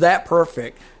mean, it's that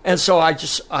perfect. And so I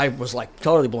was like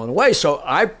totally blown away. So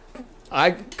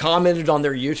I commented on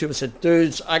their YouTube and said,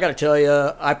 dudes, I got to tell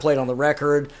you, I played on the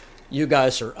record. You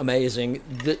guys are amazing.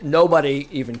 Nobody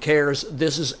even cares.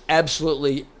 This is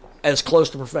absolutely as close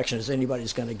to perfection as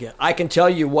anybody's going to get. I can tell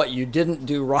you what you didn't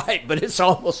do right, but it's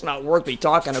almost not worth me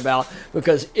talking about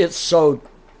because it's so,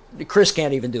 Chris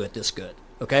can't even do it this good,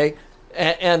 okay?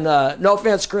 And no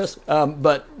offense, Chris,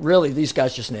 but really these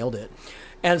guys just nailed it.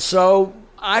 And so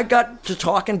I got to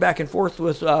talking back and forth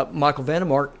with Michael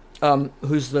Vandermark,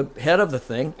 who's the head of the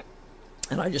thing,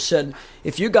 and I just said,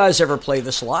 if you guys ever play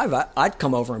this live, I'd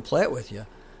come over and play it with you.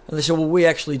 And they said, well, we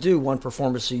actually do one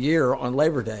performance a year on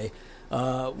Labor Day.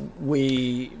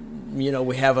 We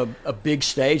have a big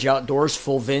stage outdoors,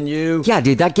 full venue. Yeah,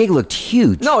 dude, that gig looked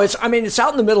huge. No, it's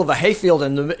out in the middle of a hayfield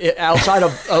outside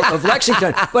of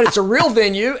Lexington, but it's a real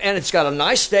venue and it's got a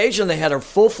nice stage and they had a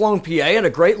full-flown PA and a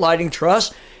great lighting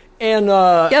truss. And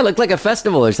it looked like a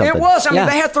festival or something. It was. I mean,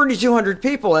 they had 3,200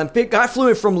 people, and a guy flew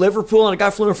in from Liverpool and a guy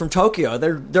flew in from Tokyo.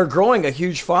 They're growing a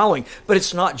huge following, but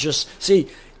it's not just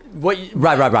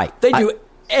right. They do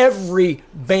every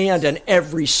band and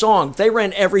every song. They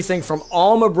ran everything from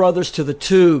Alma Brothers to the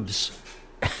Tubes,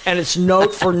 and it's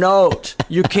note for note.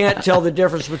 You can't tell the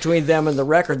difference between them and the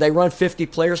record. They run 50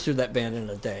 players through that band in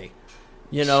a day,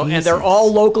 you know, Jesus. And they're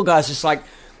all local guys. It's like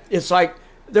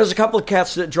there's a couple of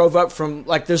cats that drove up from,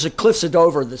 like, there's a Cliffs of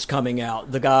Dover that's coming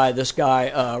out. This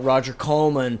guy, Roger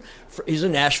Coleman, he's a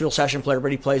Nashville session player,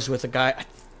 but he plays with a guy,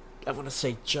 I want to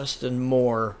say Justin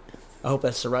Moore. I hope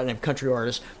that's the right name, country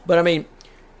artist. But I mean,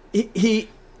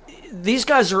 these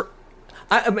guys are,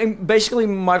 I mean, basically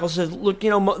Michael said, look, you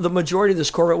know, the majority of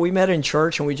this core, we met in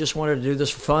church and we just wanted to do this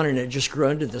for fun, and it just grew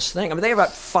into this thing. I mean, they have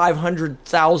about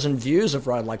 500,000 views of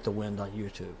Ride Like the Wind on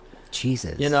YouTube.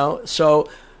 Jesus. You know, so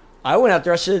I went out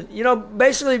there, I said, you know,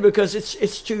 basically because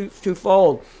it's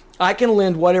twofold. I can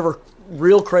lend whatever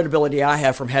real credibility I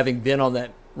have from having been on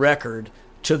that record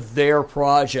to their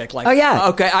project. Like, Oh, yeah.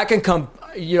 okay, I can come.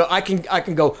 I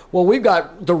can go, well, we've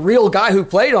got the real guy who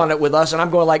played on it with us, and I'm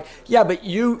going like, yeah, but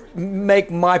you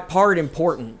make my part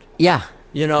important. Yeah.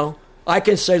 I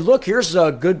can say, look, here's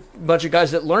a good bunch of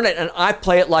guys that learn it, and I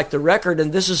play it like the record,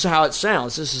 and this is how it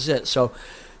sounds. This is it. So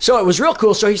it was real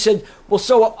cool. So he said, well,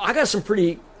 so I got some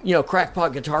pretty,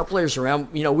 crackpot guitar players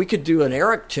around. We could do an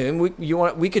Eric tune.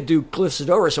 We could do Cliffs of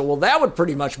Dover. So, well, that would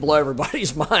pretty much blow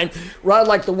everybody's mind. Ride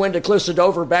Like the Wind to Cliffs of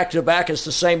Dover back to back. It's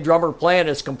the same drummer playing.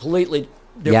 It's completely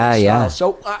different style. Yeah.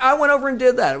 So I went over and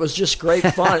did that. It was just great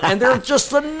fun. And they're just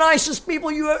the nicest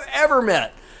people you have ever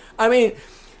met. I mean,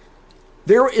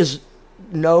 there is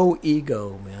no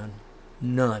ego, man.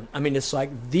 None. I mean, it's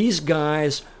like these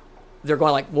guys, they're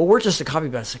going like, well, we're just a copy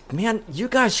band. It's like, man, you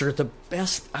guys are the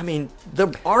best. I mean,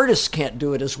 the artists can't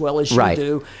do it as well as you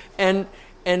do. And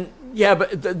yeah,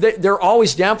 but they're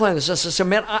always downplaying this. So,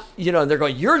 man, they're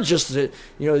going, you're just the,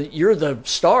 you're the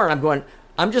star. And I'm going,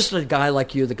 I'm just a guy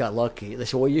like you that got lucky. They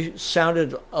said, well, you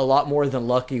sounded a lot more than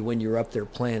lucky when you were up there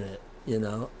playing it,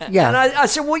 Yeah. And I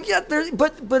said, well, yeah,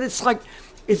 but it's like,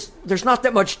 there's not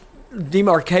that much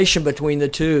demarcation between the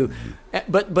two,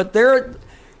 but there,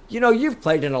 you've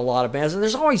played in a lot of bands, and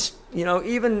there's always,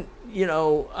 even,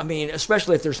 I mean,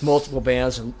 especially if there's multiple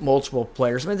bands and multiple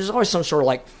players, I mean, there's always some sort of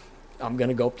like, I'm going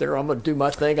to go up there, I'm going to do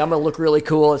my thing, I'm going to look really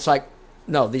cool. It's like,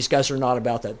 no, these guys are not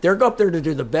about that. They're going up there to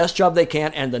do the best job they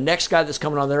can, and the next guy that's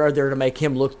coming on there are there to make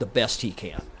him look the best he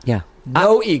can. Yeah.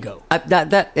 No ego. I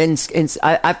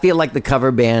feel like the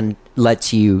cover band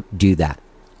lets you do that.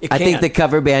 I think the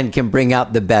cover band can bring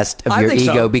out the best of your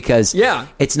ego because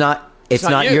it's not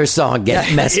your song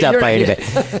getting messed up by any of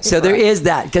it. So there is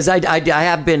that, because I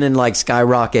have been in like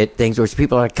Skyrocket things where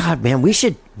people are like, God, man, we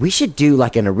should do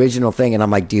like an original thing, and I'm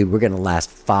like, dude, we're gonna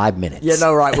last 5 minutes. Yeah,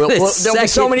 no, right. There'll be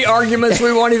so many arguments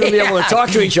we won't even be able to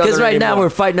talk to each other. Because right now we're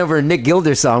fighting over a Nick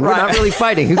Gilder song. We're not really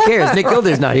fighting. Who cares? Nick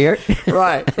Gilder's not here.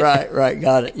 Right.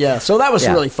 Got it. Yeah. So that was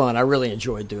really fun. I really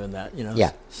enjoyed doing that.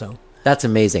 Yeah. So. That's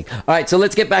amazing. All right, so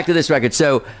let's get back to this record.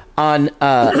 So on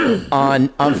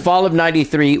Fall of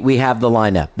 '93, we have the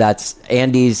lineup. That's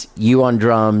Andy's, you on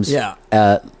drums,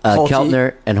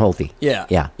 Keltner and Holtby.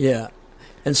 Yeah.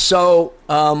 And so,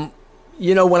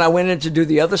 when I went in to do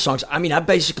the other songs, I mean,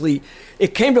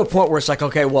 it came to a point where it's like,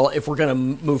 okay, well, if we're going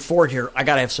to move forward here, I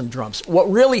got to have some drums. What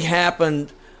really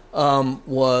happened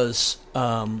was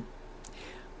I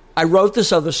wrote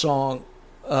this other song.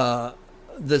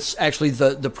 That's actually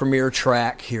the premiere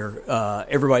track here.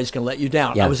 Everybody's Gonna Let You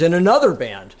Down. Yeah. I was in another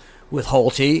band with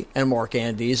Holtby and Mark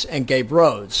Andes and Gabe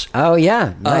Rhodes. Oh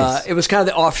yeah, nice. It was kind of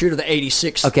the offshoot of the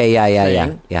 '86. Okay,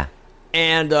 yeah.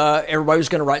 And everybody was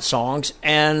going to write songs,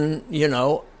 and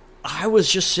I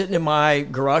was just sitting in my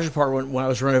garage apartment when I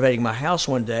was renovating my house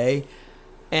one day.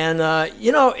 And,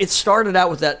 it started out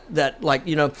with that like,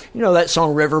 that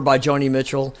song River by Joni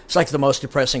Mitchell. It's like the most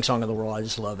depressing song in the world. I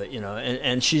just love it,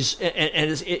 and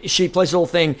she plays a little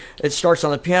thing. It starts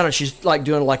on the piano. She's like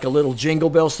doing like a little Jingle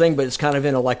Bells thing, but it's kind of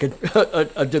in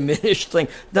a diminished thing.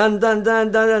 Dun, dun,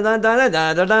 dun, dun, dun, dun, dun,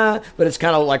 dun, dun, dun, but it's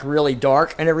kind of like really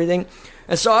dark and everything.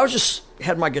 And so I was just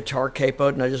had my guitar capoed,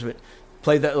 and I just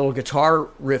played that little guitar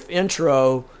riff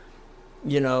intro,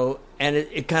 and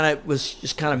it kind of was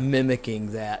just kind of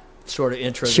mimicking that sort of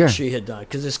intro that she had done,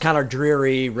 because it's kind of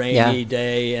dreary, rainy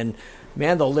day, and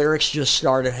man, the lyrics just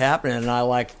started happening, and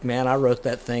I wrote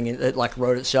that thing, and it like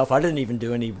wrote itself. I didn't even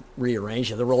do any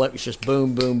rearranging. The roulette was just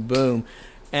boom, boom, boom,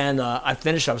 and I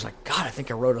finished. I was like, God, I think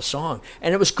I wrote a song,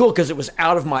 and it was cool because it was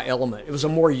out of my element. It was a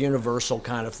more universal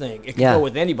kind of thing. It could go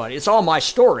with anybody. It's all my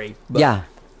story.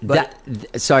 But,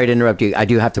 sorry to interrupt you. I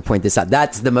do have to point this out.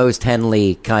 That's the most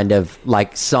Henley kind of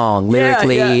like song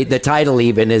lyrically. Yeah. The title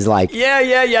even is like No,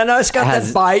 it's got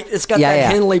that bite. It's got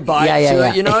that Henley bite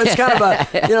to it. It's kind of a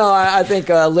I think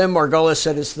Lynn Margolis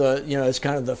said it's the it's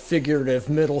kind of the figurative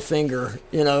middle finger.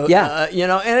 And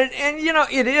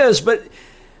it is, but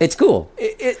it's cool.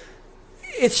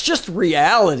 It's just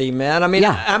reality, man. I mean,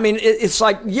 it's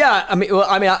like,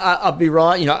 I'll be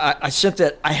wrong. I sent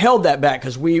that. I held that back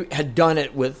because we had done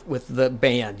it with the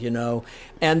band,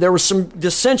 and there was some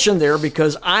dissension there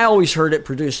because I always heard it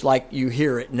produced like you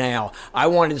hear it now. I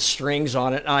wanted strings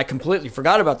on it, and I completely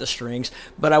forgot about the strings,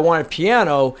 but I wanted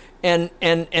piano, and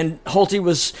Holtby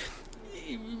was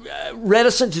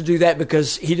reticent to do that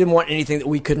because he didn't want anything that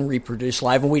we couldn't reproduce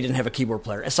live, and we didn't have a keyboard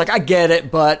player. It's like, I get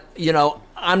it, but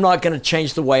I'm not going to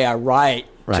change the way I write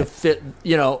to fit,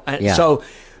 So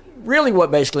really what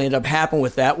basically ended up happening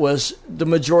with that was the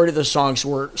majority of the songs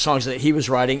were songs that he was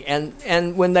writing,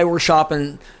 and when they were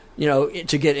shopping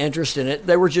to get interest in it.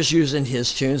 They were just using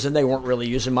his tunes, and they weren't really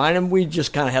using mine. And we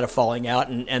just kind of had a falling out,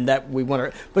 and that we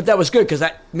wanted. But that was good because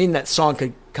that song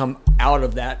could come out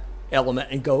of that element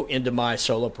and go into my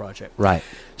solo project. Right.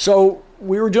 So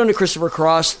we were doing the Christopher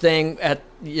Cross thing in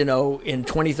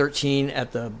 2013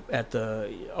 at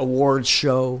the awards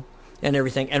show and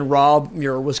everything, and Rob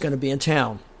Muir was going to be in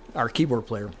town, our keyboard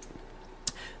player.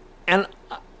 And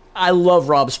I love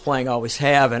Rob's playing, always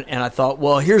have, and I thought,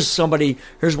 well, here's one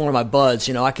of my buds,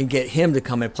 I can get him to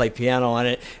come and play piano on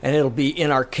it, and it'll be in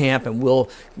our camp, and we'll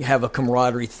have a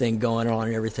camaraderie thing going on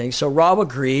and everything. So Rob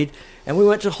agreed, and we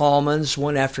went to Hallman's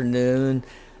one afternoon,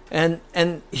 and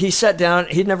he sat down.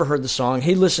 He'd never heard the song.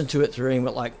 He listened to it through, and he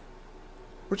went like,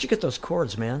 "Where'd you get those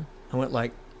chords, man?" I went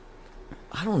like,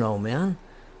 "I don't know, man.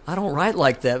 I don't write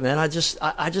like that, man.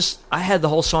 I had the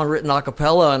whole song written a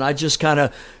cappella, and I just kind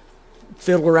of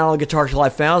fiddled around on the guitar till I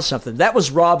found something." That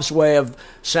was Rob's way of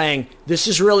saying, "This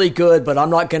is really good, but I'm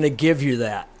not going to give you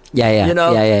that." Yeah.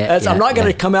 I'm not going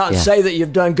to come out and say that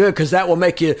you've done good, because that will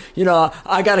make you,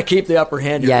 I got to keep the upper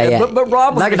hand here. Yeah. But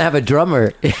Rob, I'm not going to have a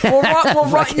drummer.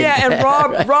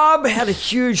 Rob had a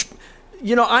huge,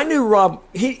 I knew Rob.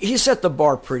 He set the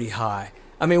bar pretty high.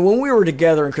 I mean, when we were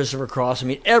together in Christopher Cross,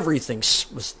 everything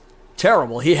was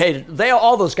terrible.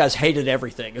 All those guys hated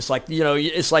everything. It's like,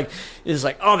 it's like,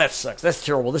 oh, that sucks. That's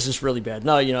terrible. This is really bad.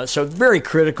 No, so very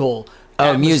critical.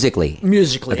 Musically,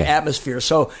 okay. Atmosphere.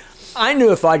 So I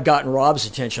knew if I'd gotten Rob's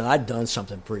attention, I'd done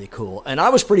something pretty cool. And I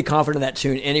was pretty confident in that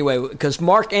tune anyway, because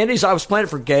Mark Andes, I was playing it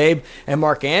for Gabe and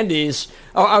Mark Andes.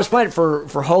 I was playing it for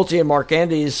Holty and Mark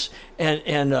Andes,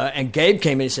 and Gabe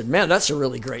came in and he said, "Man, that's a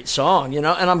really great song," And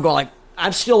I'm going like,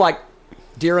 I'm still like,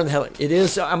 deer in the headlights. It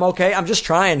is. I'm okay. I'm just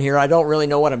trying here. I don't really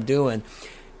know what I'm doing.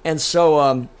 And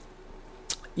so,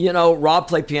 Rob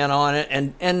played piano on it,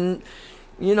 and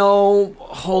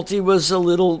Holty was a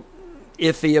little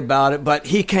iffy about it, but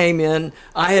he came in.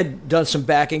 I had done some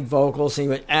backing vocals, and he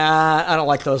went, I don't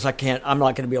like those. I'm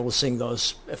not going to be able to sing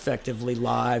those effectively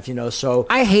live, so.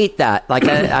 I hate that. Like,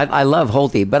 I love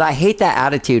Holty, but I hate that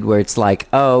attitude where it's like,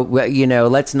 oh, well,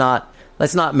 let's not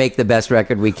make the best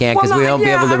record we can because we won't be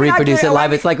able to reproduce it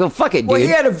live. It's like, well, fuck it, dude. Well, he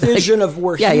had a vision of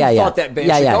where he thought that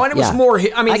band should go, and it was more.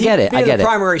 I get it. Being the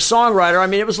primary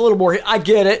songwriter, it was a little more. I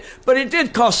get it, but it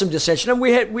did cause some dissension, and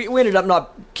we ended up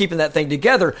not keeping that thing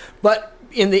together. But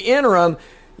in the interim,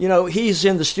 he's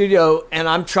in the studio, and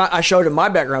I showed him my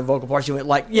background vocal parts. He went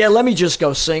like, "Yeah, let me just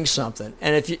go sing something."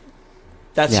 And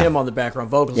that's him on the background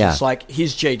vocals. Yeah. It's like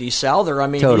he's J.D. Souther.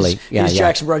 Totally. He's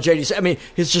Jackson Browne, J.D.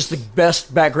 It's just the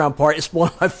best background part. It's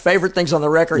one of my favorite things on the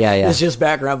record. Is his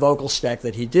background vocal stack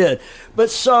that he did.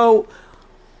 But so,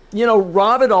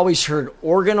 Rob had always heard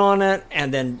organ on it,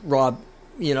 and then Rob,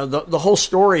 the whole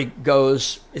story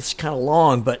goes. It's kind of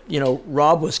long, but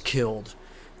Rob was killed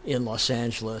in Los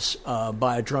Angeles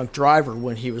by a drunk driver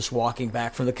when he was walking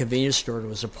back from the convenience store to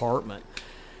his apartment.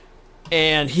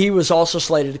 And he was also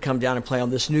slated to come down and play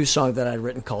on this new song that I'd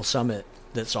written called Summit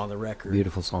that's on the record.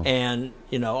 Beautiful song. And,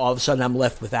 all of a sudden I'm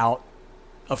left without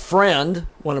a friend,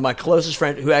 one of my closest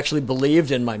friends who actually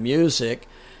believed in my music.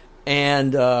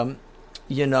 And, I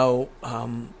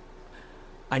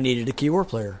needed a keyboard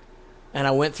player. And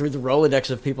I went through the Rolodex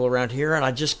of people around here, and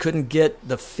I just couldn't get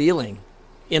the feeling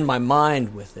in my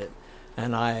mind with it.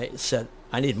 And I said,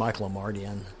 I need Michael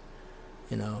Omartian,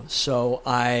 So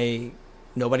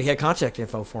nobody had contact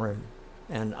info for him.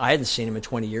 And I hadn't seen him in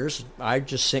 20 years. I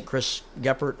just sent Chris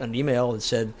Geppert an email and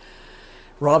said,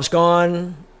 "Rob's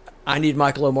gone. I need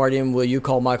Michael Omartian. Will you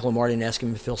call Michael Omartian and ask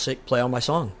him if he'll play on my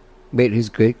song?" Wait, who's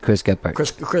great? Chris Geppert?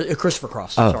 Christopher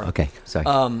Cross. Oh, sorry. Okay. Sorry.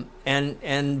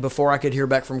 And before I could hear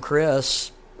back from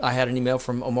Chris, I had an email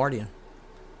from Omartian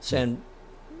saying,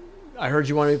 "I heard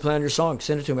you wanted me to play on your song.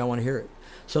 Send it to me. I want to hear it."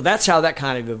 So that's how that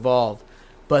kind of evolved.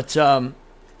 But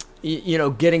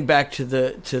getting back to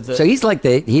the. So he's like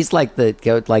the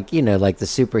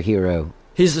superhero.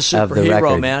 He's the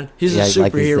superhero, man. He's a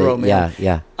superhero, man.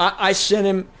 Yeah. I sent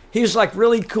him. He was like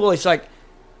really cool. He's like,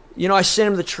 I sent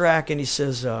him the track, and he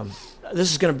says,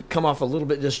 "This is going to come off a little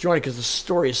bit disjointed because the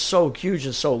story is so huge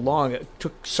and so long. It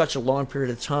took such a long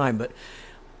period of time, but."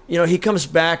 He comes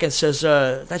back and says,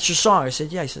 "That's your song." I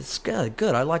said, "Yeah." He said, "It's good.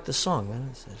 I like the song,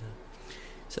 man." I said,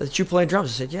 "That you playing drums?"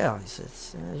 I said, "Yeah." He said,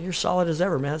 "You're solid as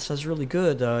ever, man. It sounds really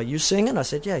good. You singing?" I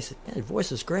said, "Yeah." He said, "Man, your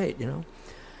voice is great, He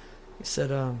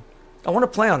said, "I want to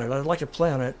play on it. I'd like to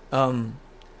play on it. Do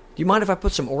you mind if I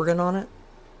put some organ on it?"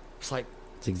 It's like,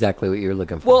 it's exactly what you're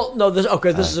looking for. Well, no, this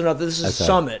is another. This is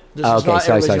Summit. This is not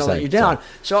Everybody's Gonna Let You Down.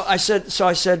 So I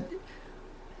said,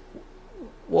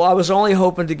 well, I was only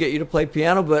hoping to get you to play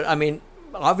piano, but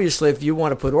obviously, if you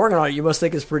want to put organ on it, you must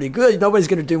think it's pretty good. Nobody's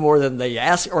going to do more than they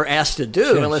asked to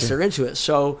do unless they're into it.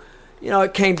 So,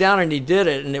 it came down and he did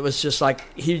it, and it was just like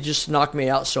he just knocked me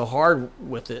out so hard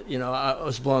with it. I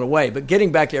was blown away. But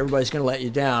getting back to Everybody's Gonna Let You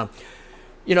Down,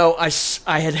 I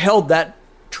had held that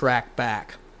track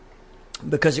back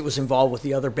because it was involved with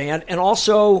the other band, and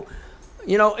also,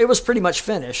 it was pretty much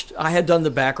finished. I had done the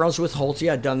backgrounds with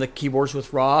Holty, I'd done the keyboards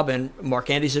with Rob, and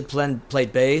Mark Andes had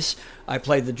played bass. I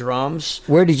played the drums.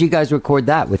 Where did you guys record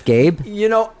that? With Gabe?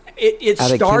 It Out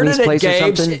of started Kimmy's at place or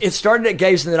Gabe's. something? It started at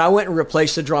Gabe's, and then I went and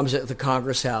replaced the drums at the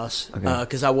Congress House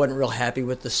because I wasn't real happy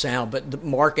with the sound. But the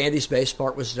Mark Andy's bass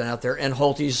part was done out there, and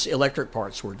Holty's electric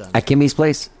parts were done. At Kimmy's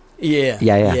place?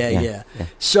 Yeah.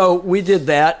 So we did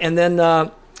that, and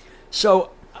then so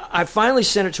I finally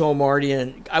sent it to Omarty,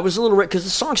 and I was a little because the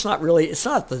song's not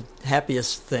the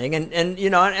happiest thing,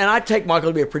 and I take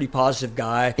Michael to be a pretty positive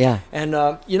guy. Yeah. And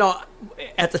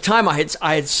at the time I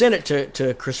had sent it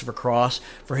to Christopher Cross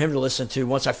for him to listen to.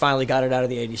 Once I finally got it out of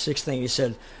the '86 thing, he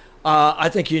said, I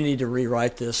think you need to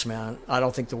rewrite this, man. I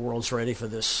don't think the world's ready for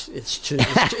this. It's too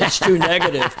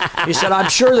negative. He said, I'm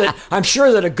sure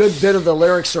that a good bit of the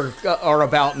lyrics are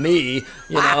about me,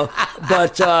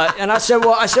 But and I said,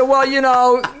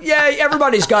 well, yeah,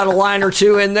 everybody's got a line or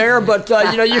two in there, but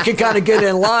you can kind of get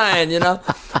in line,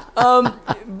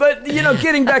 But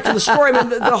getting back to the story, I mean,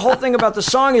 the whole thing about the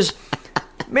song is,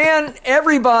 man,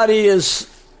 everybody is,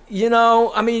 even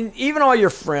all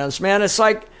your friends, man. It's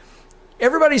like,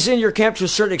 everybody's in your camp to a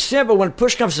certain extent, but when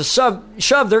push comes to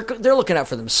shove, they're looking out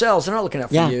for themselves. They're not looking out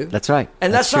for you. That's right.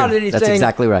 And that's not true. anything. That's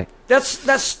exactly right.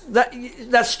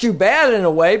 That's too bad in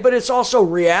a way, but it's also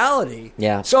reality.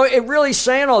 Yeah. So it really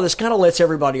saying all this kind of lets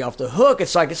everybody off the hook.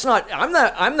 It's like it's not. I'm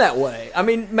that way. I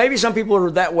mean, maybe some people are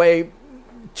that way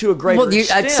to a greater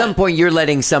extent. At some point, you're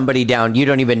letting somebody down. You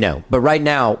don't even know. But right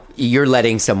now, you're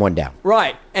letting someone down.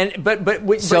 Right.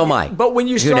 So am I. But when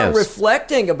you start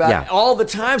reflecting about all the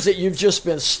times that you've just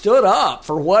been stood up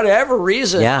for whatever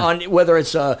reason, on whether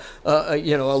it's a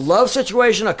love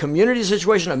situation, a community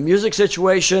situation, a music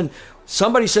situation,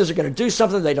 somebody says they're going to do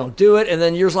something, they don't do it, and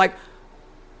then you're like,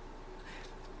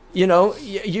 you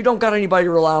don't got anybody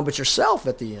to rely on but yourself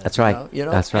at the end. That's right.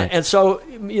 That's right. And so,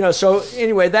 so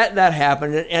anyway, that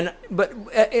happened. But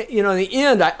in the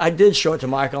end, I did show it to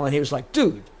Michael, and he was like,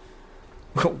 dude,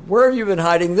 where have you been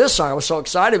hiding this song? I was so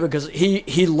excited because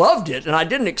he loved it, and I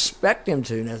didn't expect him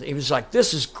to. And he was like,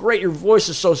 this is great. Your voice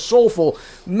is so soulful.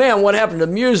 Man, what happened to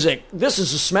music? This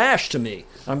is a smash to me.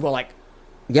 I'm going like,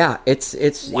 yeah,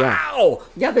 it's wow.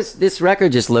 Yeah, this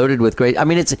record just loaded with great. I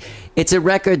mean, it's a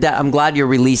record that I'm glad you're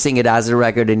releasing it as a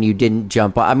record and you didn't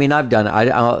jump on. I mean, I've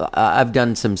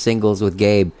done some singles with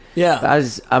Gabe. Yeah,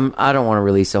 I don't want to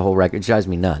release a whole record. It drives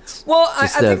me nuts. Well, I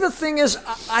think the thing is,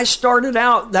 I started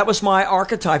out. That was my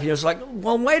archetype. It was like,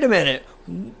 well, wait a minute.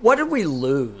 What did we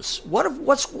lose?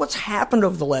 What's happened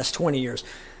over the last 20 years,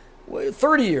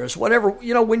 30 years, whatever?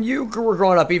 When you were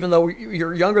growing up, even though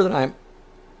you're younger than I am,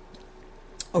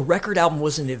 a record album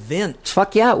was an event.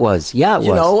 Fuck yeah, it was. Yeah, it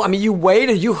was. I mean, you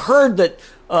waited. You heard that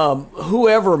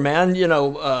whoever, man,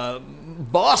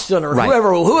 Boston or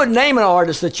whoever, who would name an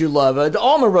artist that you love, the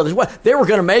Allman Brothers, they were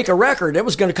going to make a record. It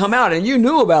was going to come out, and you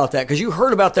knew about that because you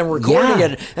heard about them recording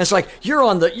it. And it's like you're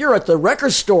at the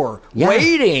record store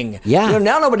waiting. Yeah.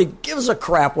 Now nobody gives a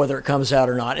crap whether it comes out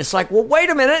or not. It's like, well, wait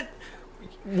a minute.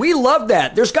 We love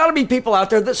that. There's got to be people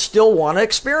out there that still want to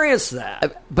experience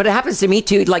that. But it happens to me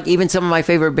too. Like even some of my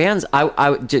favorite bands,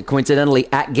 I coincidentally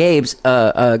at Gabe's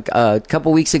a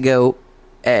couple weeks ago,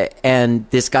 and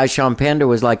this guy Sean Pender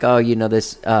was like, "Oh,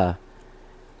 this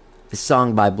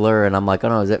song by Blur," and I'm like, "Oh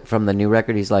no, is it from the new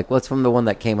record?" He's like, "Well, it's from the one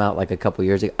that came out like a couple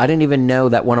years ago." I didn't even know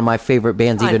that one of my favorite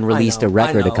bands even released a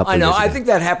record a couple years ago. I think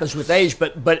that happens with age,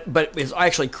 but it's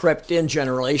actually crept in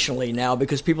generationally now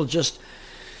because people just.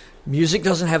 Music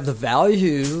doesn't have the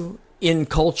value in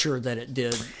culture that it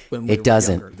did when we were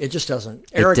younger. It just doesn't.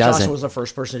 Eric Johnson was the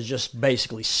first person to just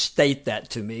basically state that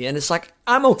to me. And it's like,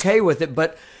 I'm okay with it,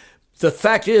 but the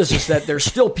fact is that there's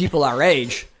still people our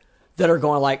age that are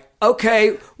going like,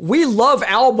 okay, we love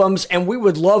albums and we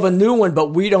would love a new one,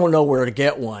 but we don't know where to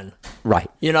get one. Right.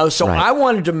 So right. I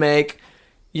wanted to make...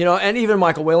 and even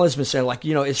Michael Whalen's been saying, like,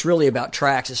 it's really about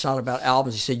tracks. It's not about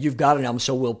albums. He said, you've got an album,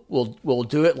 so we'll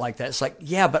do it like that. It's like,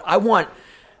 yeah, but I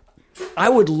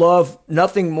would love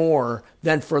nothing more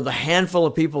than for the handful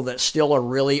of people that still are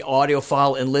really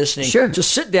audiophile and listening to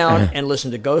sit down and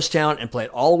listen to Ghost Town and play it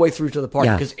all the way through to the party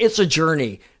because it's a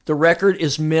journey. The record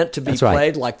is meant to be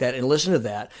played like that and listen to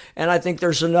that. And I think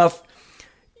there's enough,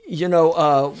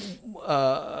 I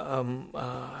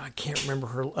can't remember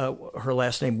her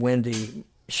last name, Wendy.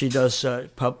 She does.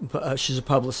 She's a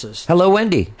publicist. Hello,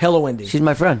 Wendy. Hello, Wendy. She's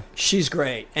my friend. She's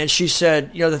great. And she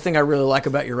said, the thing I really like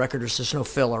about your record is there's no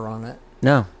filler on it.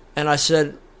 No. And I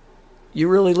said, you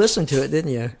really listened to it,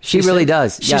 didn't you? She really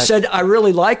does. She said, I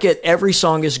really like it. Every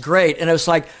song is great. And I was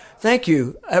like, thank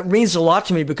you. It means a lot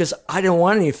to me because I didn't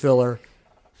want any filler.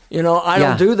 I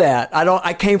don't do that.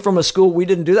 I came from a school, we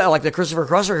didn't do that. Like the Christopher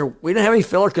Cross record, we didn't have any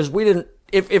filler because we didn't,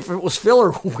 if it was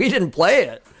filler, we didn't play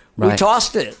it. Right. We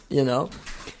tossed it,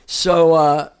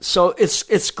 So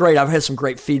it's great. I've had some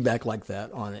great feedback like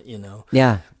that on it,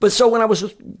 Yeah. But so when I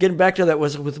was getting back to that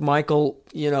was with Michael,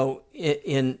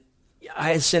 I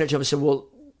had sent it to him and said, well,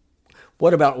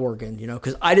 what about organ?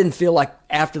 Because I didn't feel like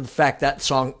after the fact that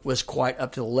song was quite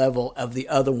up to the level of the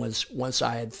other ones once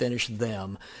I had finished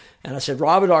them. And I said,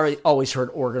 Rob had always heard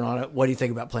organ on it. What do you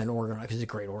think about playing organ on it? Because he's a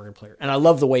great organ player. And I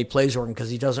love the way he plays organ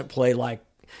because he doesn't play like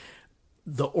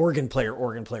the organ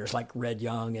players like Red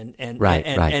Young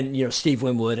and Steve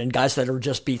Winwood and guys that are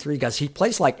just B3 guys. He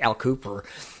plays like Al Cooper,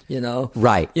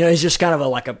 Right. He's just kind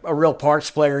of a real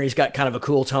parts player. He's got kind of a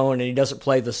cool tone and he doesn't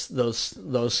play those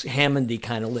Hammondy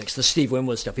kind of licks, the Steve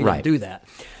Winwood stuff. He doesn't do that.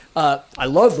 I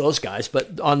love those guys,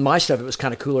 but on my stuff, it was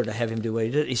kind of cooler to have him do what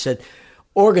he did. He said,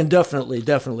 organ, definitely. I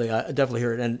definitely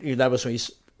hear it. And that was when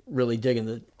he's really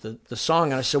digging the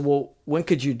song. And I said, well, when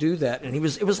could you do that? And it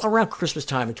was around Christmas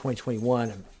time in 2021.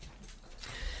 And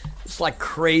it's like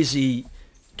crazy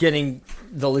getting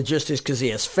the logistics because he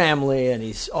has family and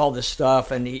he's all this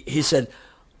stuff. And he said,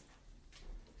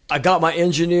 I got my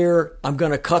engineer. I'm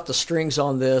going to cut the strings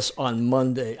on this on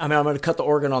Monday. I'm going to cut the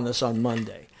organ on this on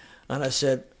Monday. And I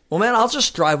said, well, man, I'll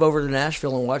just drive over to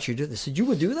Nashville and watch you do this. They said, you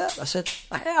would do that? I said,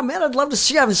 yeah, man, I'd love to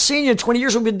see you. I haven't seen you in 20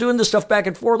 years. We've been doing this stuff back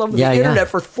and forth on the internet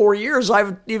for 4 years. I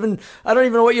don't even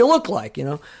know what you look like,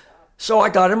 So I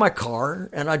got in my car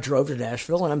and I drove to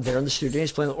Nashville and I'm there in the studio.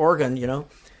 He's playing the organ,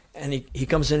 and he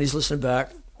comes in, he's listening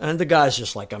back. And the guy's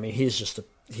just like, he's just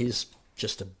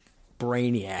a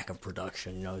brainiac of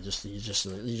production, you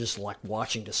just like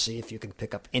watching to see if you can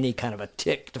pick up any kind of a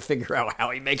tick to figure out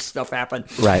how he makes stuff happen.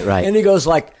 Right. And he goes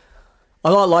like,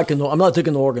 I'm not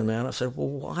digging the organ, man. I said, well,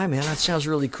 why, man? That sounds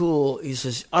really cool. He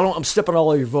says, I'm stepping all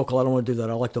over your vocal. I don't want to do that.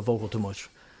 I like the vocal too much.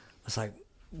 I was like,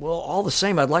 well, all the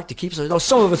same, I'd like to keep some. No,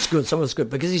 some of it's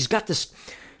good because he's got this.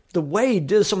 The way he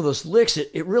did some of those licks,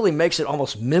 it really makes it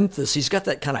almost Memphis. He's got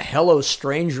that kind of Hello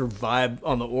Stranger vibe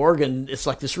on the organ. It's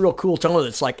like this real cool tone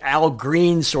that's like Al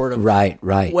Green sort of right.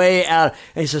 way out.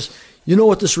 And he says, you know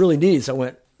what this really needs? I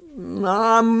went,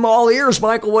 I'm all ears,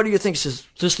 Michael. What do you think? He says,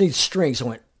 this needs strings. I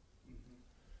went,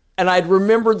 and I'd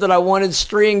remembered that I wanted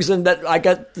strings and that I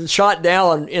got shot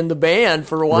down in the band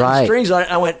for wanting strings.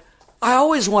 I went, I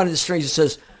always wanted the strings.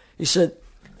 He said,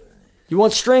 you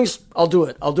want strings? I'll do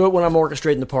it. I'll do it when I'm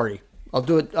orchestrating the party. I'll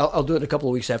do it a couple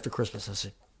of weeks after Christmas. I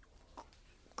said,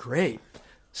 great.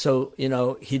 So,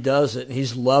 he does it and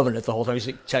he's loving it the whole time. He's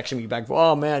texting me back,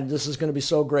 oh man, this is going to be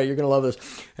so great. You're going to love this.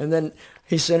 And then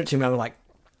he sent it to me. I'm like,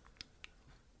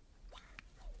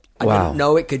 I didn't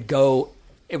know it could go.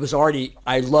 It was already,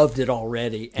 I loved it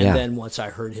already. And then once I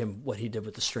heard what he did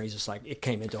with the strings, it's like, it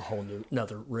came into a whole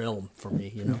another realm for me,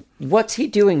 What's he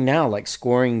doing now? Like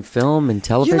scoring film and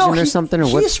television or something? Or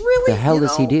what the hell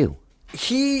does he do?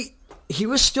 He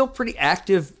was still pretty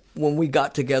active when we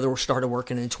got together or started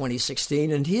working in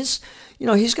 2016. And he's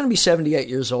going to be 78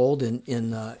 years old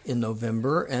in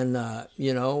November. And,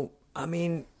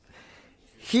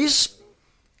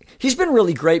 He's been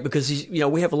really great because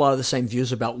we have a lot of the same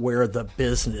views about where the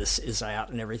business is at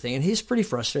and everything. And he's pretty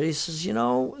frustrated. He says,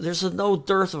 there's no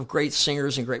dearth of great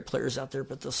singers and great players out there,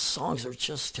 but the songs are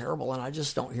just terrible. And I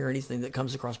just don't hear anything that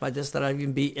comes across my desk that I'd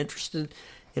even be interested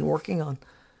in working on.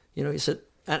 He said,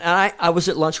 and I was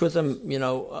at lunch with him,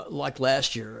 like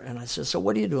last year. And I said, so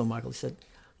what are you doing, Michael? He said,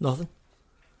 nothing.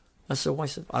 I said, well,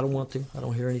 I don't want to. I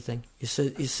don't hear anything. I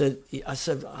said,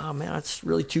 oh man, that's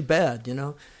really too bad,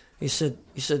 He said,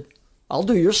 I'll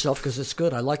do your stuff because it's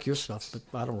good. I like your stuff, but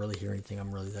I don't really hear anything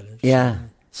I'm really that interested in.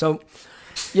 So,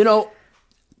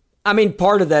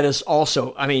 part of that is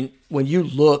also, when you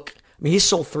look, he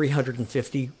sold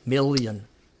 350 million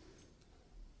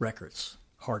records,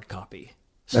 hard copy.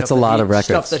 That's a lot of records.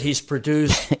 Stuff that he's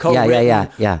produced, co-written,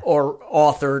 or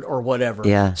authored, or whatever.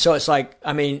 Yeah. So it's like,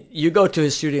 you go to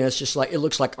his studio, and it's just like, it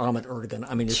looks like Ahmet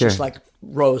Ertegun. It's just like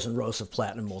rows and rows of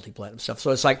platinum, multi-platinum stuff.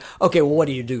 So it's like, okay, well, what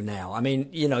do you do now?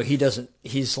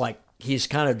 He's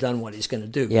kind of done what he's going to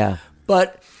do. Yeah.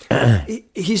 But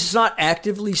he's not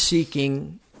actively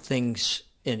seeking things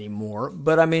anymore.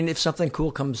 But if something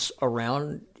cool comes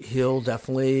around, he'll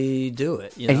definitely do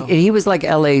it. And he was like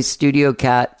LA's studio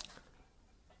cat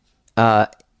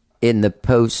in the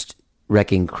post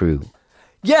Wrecking Crew.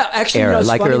 Yeah, actually, era, it's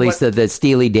like, funny or at least the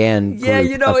Steely Dan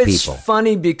group of it's people.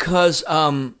 funny because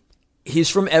he's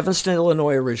from Evanston,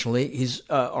 Illinois originally. He's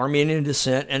Armenian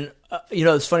descent, and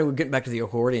it's funny. We're getting back to the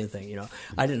accordion thing.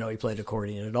 I didn't know he played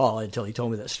accordion at all until he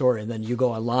told me that story. And then you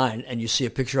go online and you see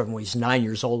a picture of him when he's 9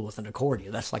 years old with an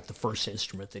accordion. That's like the first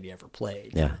instrument that he ever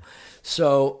played. Yeah.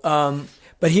 So,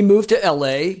 but he moved to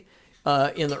L.A.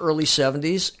 In the early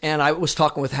 70s, and I was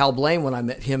talking with Hal Blaine when I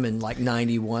met him in like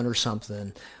 91 or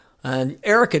something. And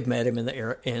Eric had met him in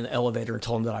the elevator and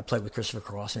told him that I played with Christopher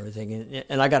Cross and everything.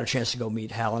 And I got a chance to go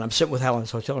meet Hal. And I'm sitting with Hal in his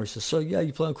hotel room. He says, "So, yeah,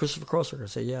 you play on Christopher Cross?" I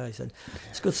said, "Yeah." He said,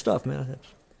 "It's good stuff, man."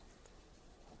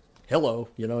 Hello,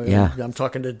 Yeah. I'm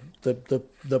talking to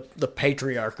the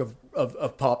patriarch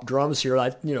of pop drums here.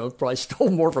 I probably stole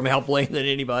more from Hal Blaine than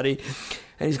anybody.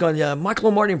 And he's going, "Yeah, Michael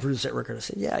O'Martin produced that record." I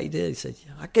said, "Yeah, he did." He said,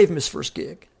 "Yeah, I gave him his first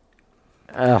gig."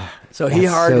 So he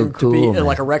hired him to be in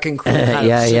like a wrecking crew kind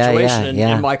of situation,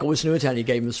 and Michael was new in town. He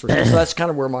gave him his first. So that's kind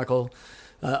of where Michael,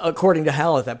 according to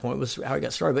Hal at that point, was how he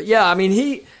got started. But yeah,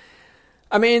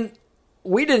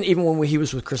 we didn't, even when he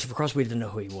was with Christopher Cross, we didn't know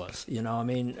who he was.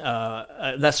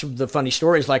 That's the funny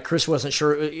story. Is like Chris wasn't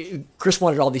sure. Chris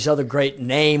wanted all these other great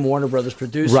name Warner Brothers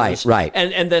producers, right,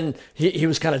 and then he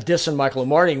was kind of dissing Michael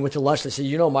O'Martin. He went to lunch. They said,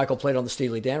 Michael played on the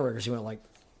Steely Dan records. He went like.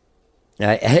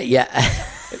 Yeah.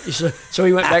 So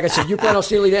he went back and said, "You played on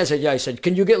Steely Dan?" I said, "Yeah." He said,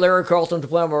 "Can you get Larry Carlton to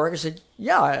play on my record?" I said,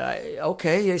 "Yeah,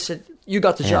 okay." He said, "You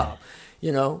got the job,"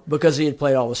 because he had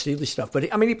played all the Steely stuff. But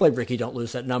he played Ricky Don't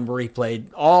Lose That Number. He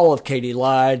played all of Katie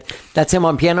Lied. That's him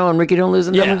on piano on Ricky Don't Lose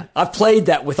That Number? Yeah, I've played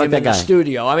that with him in the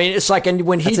studio. It's like, and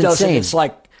when he does it, it's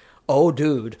like, oh,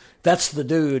 dude, that's the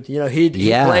dude. He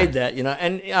played that,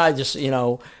 and I just,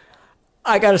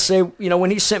 I got to say,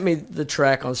 when he sent me the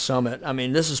track on Summit,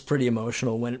 this is pretty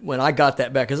emotional when I got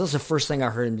that back, because that's the first thing I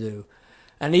heard him do.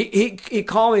 And he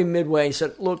called me midway. He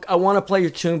said, "Look, I want to play your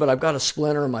tune, but I've got a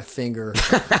splinter in my finger."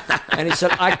 And he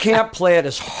said, "I can't play it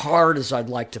as hard as I'd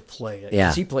like to play it." Yeah.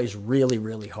 Because he plays really,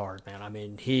 really hard,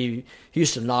 man. He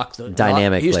used to knock the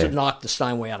dynamic. He used player. to knock the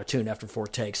Steinway out of tune after 4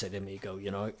 takes at Amigo.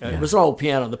 It was an old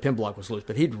piano, the pin block was loose,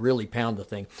 but he'd really pound the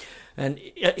thing. And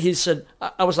he said,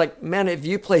 I was like, "Man, if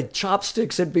you played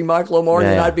chopsticks, it'd be Michael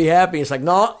O'Martin, and I'd be happy." He's like,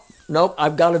 "Nope,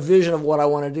 I've got a vision of what I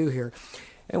want to do here."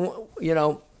 And,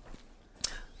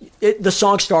 the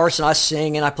song starts, and I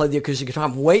sing, and I play the acoustic guitar.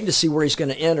 I'm waiting to see where he's going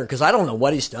to enter, because I don't know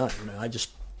what he's done. I just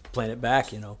playing it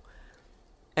back,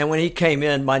 And when he came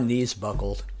in, my knees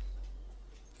buckled.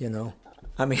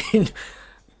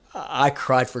 I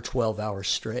cried for 12 hours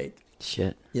straight.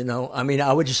 Shit.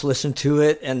 I would just listen to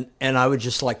it, and I would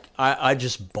just I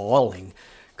just bawling,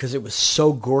 because it was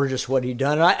so gorgeous what he'd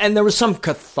done. And there was some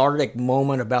cathartic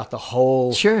moment about the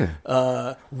whole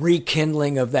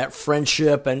rekindling of that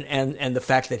friendship, and the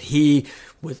fact that he,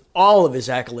 with all of his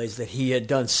accolades that he had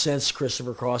done since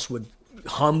Christopher Cross, would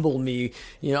humble me,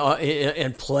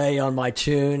 and play on my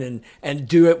tune and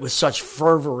do it with such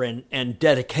fervor and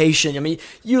dedication.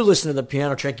 You listen to the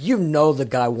piano track, the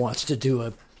guy wants to do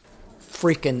a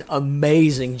freaking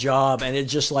amazing job, and it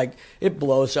just it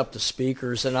blows up the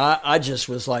speakers, and I just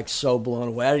was so blown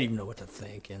away. I didn't even know what to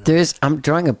think. I'm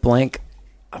drawing a blank.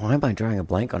 Why am I drawing a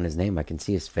blank on his name? I can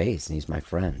see his face, and he's my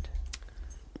friend.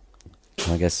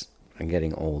 Well, I guess I'm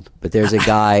getting old, but there's a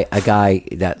guy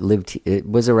that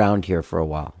was around here for a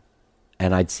while,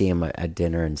 and I'd see him at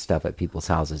dinner and stuff at people's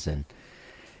houses, and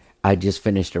I just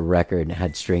finished a record and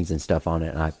had strings and stuff on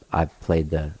it, and I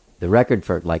played the record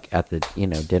for at the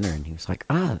dinner, and he was like,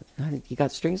 "You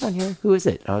got strings on here? Who is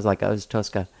it?" I was like, "Oh, it's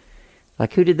Tosca."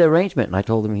 Like, "Who did the arrangement?" And I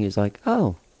told him. He was like,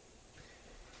 "Oh,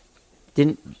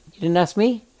 you didn't ask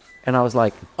me?" And I was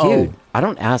like, "Dude, I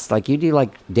don't ask. You do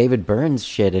David Burns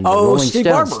shit and Rolling Steve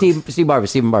Stones." Barber.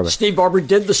 Stephen Barber. Steve Barber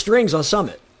did the strings on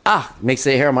Summit. Makes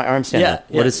the hair on my arm stand up.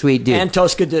 What a sweet dude. And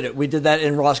Tosca did it. We did that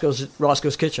in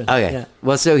Roscoe's kitchen. Okay. Yeah.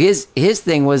 Well, so his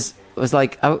thing was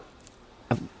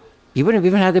you wouldn't have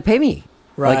even had to pay me.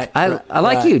 Right. I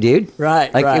like you, dude. Right.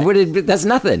 It would have. That's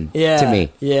nothing to me.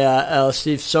 Yeah.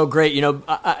 Steve's so great.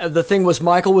 The thing was,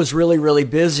 Michael was really, really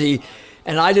busy,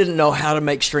 and I didn't know how to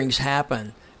make strings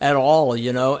happen at all.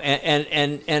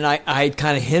 And I had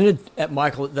kind of hinted at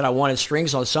Michael that I wanted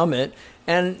strings on Summit,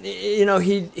 and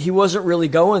he wasn't really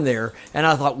going there. And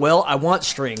I thought, well, I want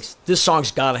strings. This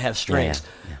song's got to have strings.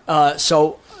 Yeah.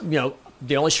 So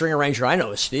the only string arranger I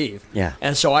know is Steve. Yeah.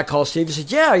 And so I called Steve and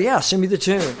said, yeah, send me the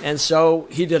tune. And so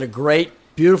he did a great,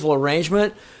 beautiful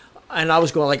arrangement. I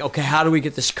was going like, okay, how do we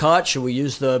get this cut? Should we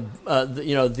use the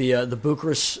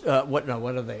Bucharest? What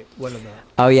are they? What are they?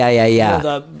 Oh yeah.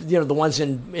 The ones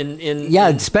in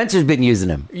Yeah, Spencer's been using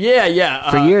them. Yeah.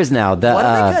 For years now. What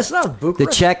are they? It's not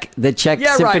Bucharest. The Czech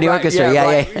Yeah, Symphony right, Orchestra.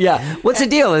 Yeah. What's the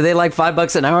deal? Are they like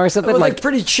 $5 an hour or something? Well, like they're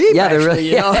pretty cheap. Yeah, actually,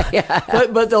 they're really. Yeah.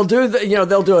 But they'll do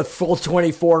they'll do a full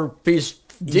 24-piece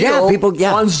deal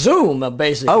on Zoom,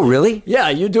 basically. Oh, really? Yeah,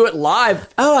 you do it live.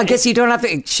 Oh, I guess you don't have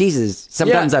to. Jesus,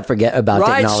 sometimes I forget about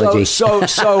technology. So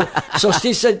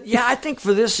Steve said, "Yeah, I think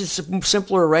for this it's a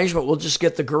simpler arrangement. We'll just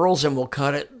get the girls and we'll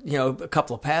cut it, a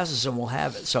couple of passes and we'll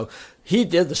have it." So he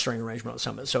did the string arrangement on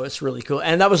some of it. So it's really cool,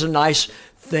 and that was a nice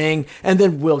thing. And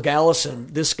then Will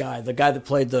Gallison, this guy, the guy that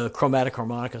played the chromatic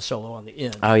harmonica solo on the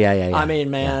end. Oh yeah. I mean,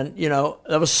 man,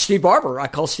 that was Steve Barber. I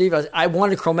called Steve. I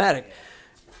wanted chromatic.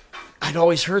 I'd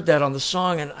always heard that on the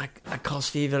song, and I called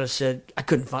Steve and I said I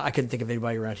couldn't think of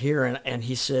anybody around here, and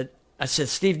he said, I said,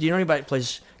 Steve, do you know anybody that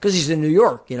plays? Because he's in New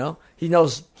York, he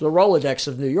knows the Rolodex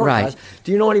of New York guys.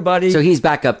 Do you know anybody? So he's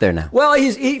back up there now. Well,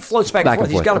 he floats back and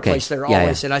forth. He's got a place there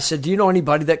always. Yeah. And I said, do you know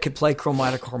anybody that could play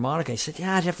chromatic harmonica? He said,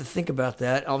 yeah, I'd have to think about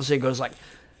that. All of a sudden he goes like,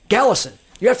 Gallison,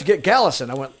 you have to get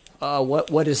Gallison. I went,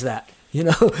 what is that? You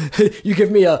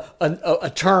give me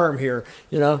a term here,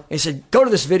 And he said, go to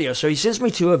this video. So he sends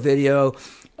me to a video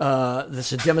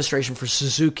that's a demonstration for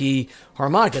Suzuki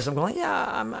harmonicas. I'm going,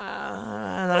 yeah. And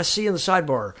I see in the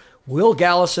sidebar, Will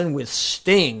Gallison with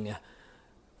Sting,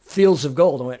 Fields of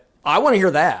Gold. I went, I want to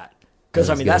hear that. Because,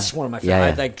 that's one of my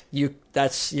favorites. Yeah. I think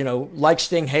that's, like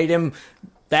Sting, hate him.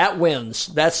 That wins.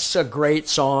 That's a great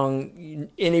song.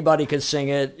 Anybody could sing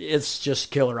it. It's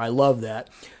just killer. I love that.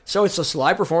 So it's a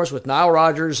live performance with Nile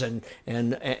Rodgers and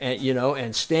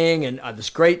Sting and this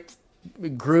great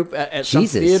group at some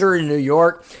theater in New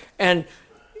York. And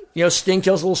Sting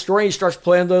tells a little story. He starts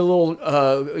playing the little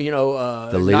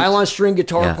nylon string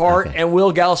guitar part, and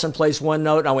Will Gallison plays one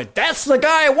note. And I went, "That's the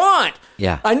guy I want."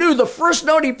 Yeah, I knew the first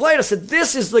note he played. I said,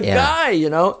 "This is the guy,"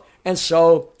 And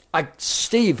so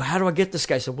Steve, how do I get this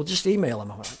guy? I said, "Well, just email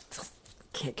him." I went,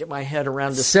 can't get my head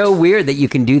around this. So weird that you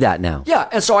can do that now. Yeah,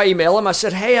 and so I emailed him. I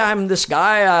said, hey, I'm this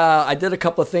guy. I did a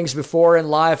couple of things before in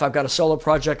life. I've got a solo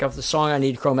project of the song. I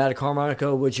need chromatic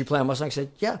harmonica. Would you play on my song? He said,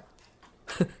 yeah.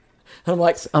 And I'm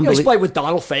like, he's played with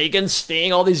Donald Fagen,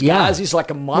 Sting, all these guys. He's like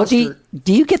a monster. Well,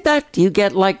 do you get that? Do you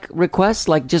get like requests,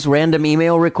 like just random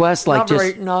email requests? Like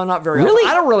not very. Really? Often.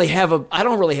 I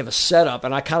don't really have a setup,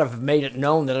 and I kind of made it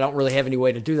known that I don't really have any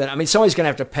way to do that. I mean, somebody's going to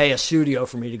have to pay a studio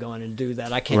for me to go in and do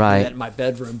that. I can't do that in my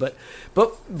bedroom, but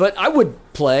I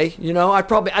would play.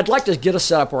 I'd like to get a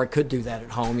setup where I could do that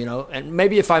at home. And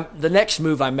maybe if the next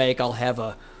move I make, I'll have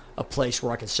a place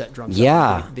where I can set drums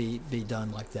up and be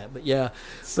done like that. But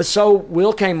so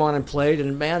Will came on and played,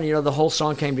 and man, the whole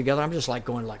song came together. I'm just like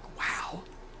going like, wow.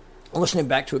 I'm listening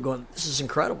back to it going, this is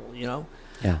incredible, Yeah.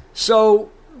 So,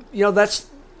 that's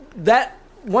that.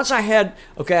 Once I had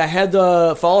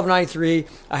the fall of 93,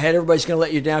 I had Everybody's Gonna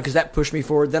Let You Down because that pushed me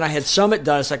forward. Then I had Summit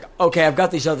done. It's like, okay, I've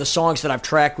got these other songs that I've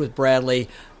tracked with Bradley.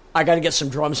 I got to get some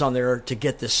drums on there to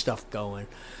get this stuff going.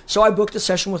 So I booked a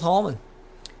session with Hallman.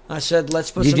 I said,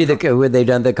 let's put were they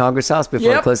done the Congress House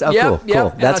before it closed? Oh, cool.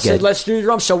 And That's I said, good. let's do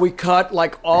drums. So we cut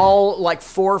all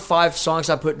 4 or 5 songs.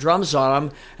 I put drums on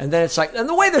them. And then it's like, and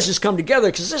the way this has come together,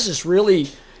 because this is really,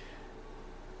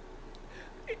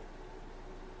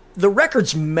 the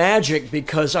record's magic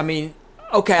because,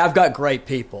 okay, I've got great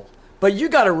people. But you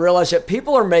got to realize that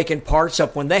people are making parts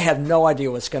up when they have no idea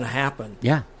what's going to happen.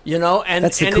 Yeah. And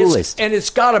that's the coolest. It's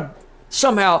got to,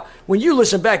 somehow, when you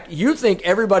listen back, you think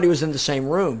everybody was in the same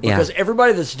room because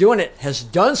everybody that's doing it has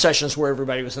done sessions where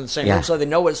everybody was in the same room, so they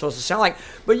know what it's supposed to sound like.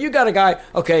 But you got a guy,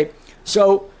 okay,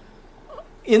 so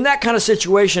in that kind of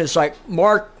situation, it's like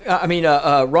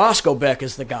Roscoe Beck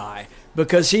is the guy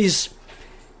because he's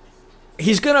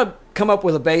going to come up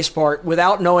with a bass part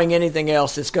without knowing anything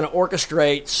else. It's going to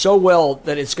orchestrate so well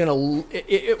that it's going to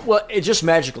it just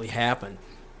magically happened.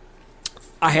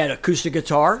 I had acoustic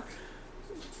guitar.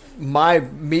 My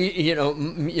mediocre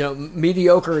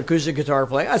acoustic guitar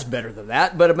playing, that's better than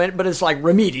that, but it's like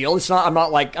remedial. It's not. I'm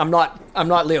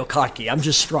not Leo Kottke. I'm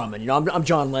just strumming. I'm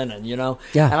John Lennon. Yeah.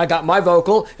 And I got my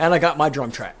vocal and I got my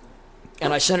drum track,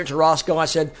 and I sent it to Roscoe. I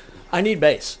said, I need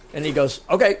bass, and he goes,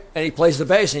 okay, and he plays the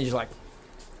bass, and he's like,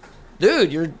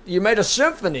 dude, you made a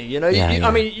symphony.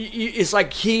 It's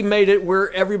like he made it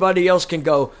where everybody else can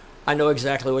go, I know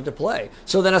exactly what to play.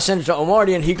 So then I sent it to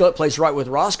Omarty, and he plays right with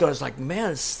Roscoe. And it's like, man,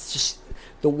 it's just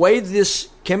the way this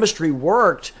chemistry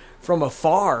worked from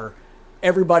afar.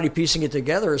 everybody piecing it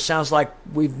together, it sounds like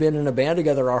we've been in a band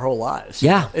together our whole lives.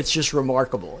 Yeah. It's just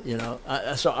remarkable,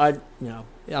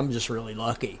 I'm just really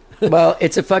lucky. Well,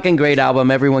 it's a fucking great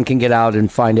album. Everyone can get out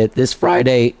and find it this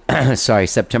Friday.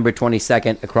 September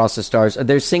 22nd, Across the Stars. Are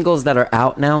there singles that are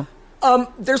out now?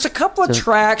 There's a couple of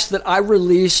tracks that I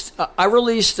released.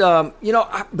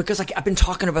 Because I've been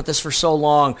talking about this for so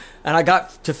long, and I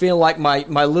got to feel like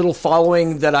my little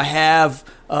following that I have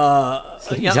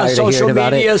on social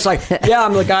media is like, yeah,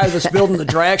 I'm the guy that's building the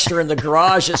dragster in the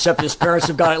garage, except his parents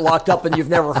have got it locked up and you've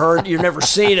never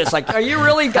seen it. It's like, are you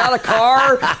really got a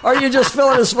car? Or are you just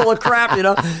filling us full of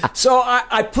crap, So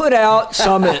I put out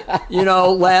Summit,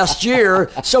 last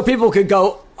year so people could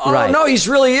go, oh, right. No, he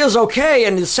really is okay,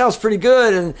 and it sounds pretty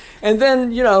good. And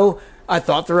then, I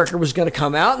thought the record was going to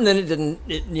come out, and then it didn't,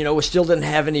 we still didn't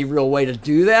have any real way to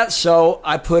do that. So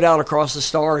I put out Across the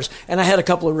Stars, and I had a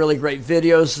couple of really great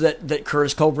videos that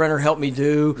Curtis Colbrenner helped me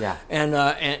do. Yeah.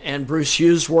 And Bruce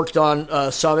Hughes worked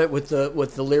on Summit with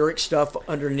the lyric stuff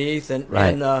underneath.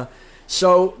 And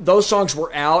so those songs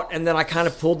were out, and then I kind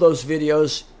of pulled those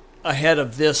videos ahead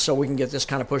of this so we can get this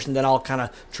kind of pushed, and then I'll kind of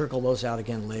trickle those out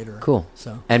again later. Cool.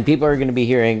 So, and people are going to be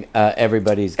hearing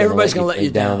everybody's going to let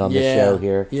you down on the show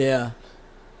here. Yeah.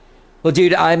 Well,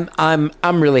 dude, I'm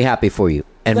really happy for you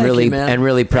and Thank really you, man. and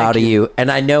really proud of you.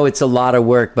 And I know it's a lot of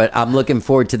work, but I'm looking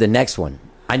forward to the next one.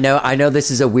 I know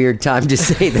this is a weird time to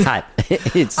say that.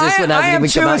 This one hasn't even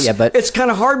come out yet, but it's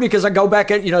kind of hard because I go back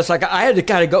and it's like I had to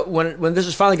kind of go when this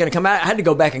is finally going to come out. I had to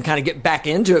go back and kind of get back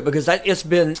into it because it's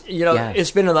been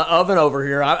it's been in the oven over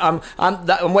here. I'm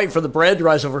waiting for the bread to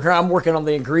rise over here. I'm working on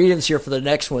the ingredients here for the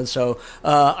next one, so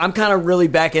I'm kind of really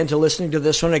back into listening to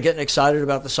this one and getting excited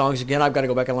about the songs again. I've got to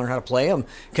go back and learn how to play them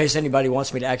in case anybody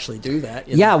wants me to actually do that.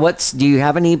 Yeah, do you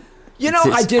have any?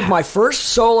 I did my first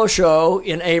solo show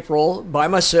in April by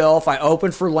myself. I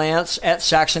opened for Lance at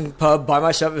Saxon Pub by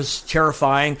myself. It was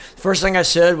terrifying. First thing I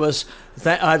said was,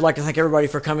 I'd like to thank everybody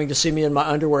for coming to see me in my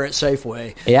underwear at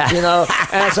Safeway. Yeah.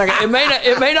 And it's like,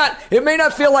 it may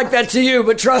not feel like that to you,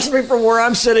 but trust me, from where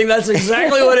I'm sitting, that's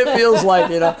exactly what it feels like,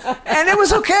 And it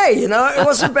was okay, it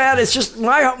wasn't bad. It's just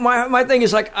my thing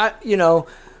is like,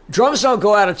 drums don't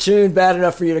go out of tune bad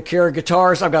enough for you to carry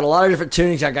guitars. I've got a lot of different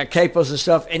tunings. I've got capos and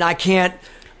stuff, and I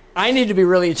need to be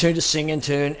really attuned to sing in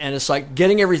tune, and it's like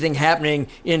getting everything happening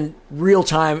in real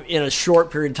time in a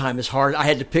short period of time is hard. I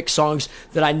had to pick songs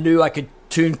that I knew I could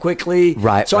tune quickly.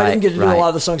 Right. So I didn't get to do a lot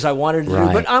of the songs I wanted to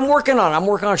do, but I'm working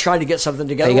on trying to get something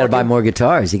together. You got to buy more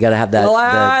guitars. You got to have that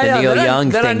the Neil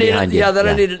Young thing behind you. Yeah,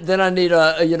 then I need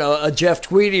a Jeff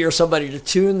Tweedy or somebody to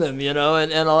tune them, and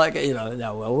I like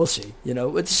we'll see.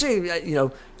 Let's see,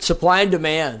 supply and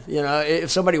demand.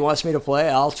 If somebody wants me to play,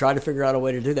 I'll try to figure out a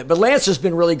way to do that. But Lance has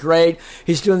been really great.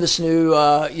 He's doing this new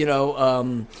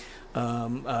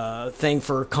thing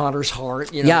for Connor's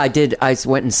Heart. Yeah, I did. I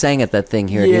went and sang at that thing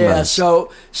here. Yeah,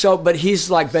 but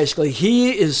he's like basically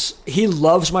he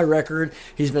loves my record.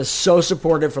 He's been so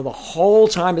supportive for the whole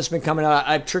time it's been coming out.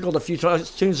 I've trickled a few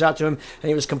tunes out to him, and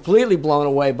he was completely blown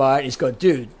away by it. He's going,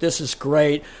 dude, this is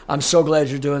great. I'm so glad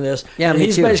you're doing this. Yeah, and me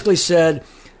he's too. basically said,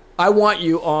 I want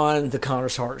you on the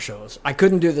Connor's Heart shows. I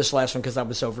couldn't do this last one because I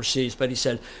was overseas, but he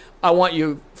said, I want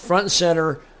you front and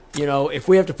center. If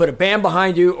we have to put a band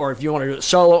behind you or if you want to do it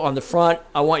solo on the front,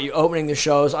 I want you opening the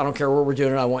shows. I don't care where we're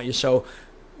doing it. I want you. So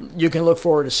you can look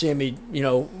forward to seeing me,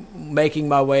 making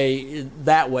my way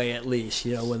that way at least,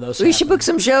 when those You should book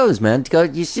some shows, man.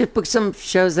 You should book some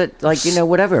shows that,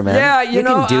 whatever, man. Yeah, you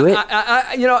can do it.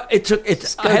 I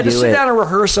had to sit down and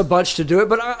rehearse a bunch to do it,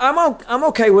 but I'm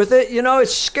okay with it.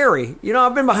 It's scary.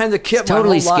 I've been behind the kit my whole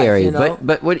life. It's totally scary,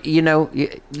 but what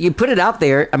you put it out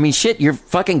there. I mean, shit, you're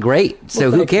fucking great.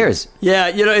 So who cares?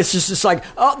 Yeah, it's like,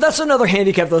 oh, that's another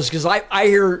handicap though, because I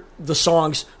hear the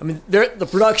songs. I mean, the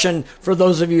production, for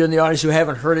those of you in the audience who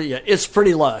haven't heard it yet, it's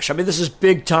pretty lush. I mean, this is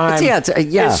big time. It's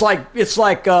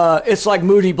like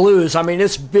Moody Blues. I mean,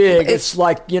 it's big. It's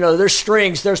like, there's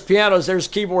strings, there's pianos, there's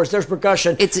keyboards, there's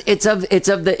percussion. It's of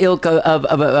the ilk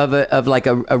of like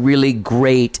a really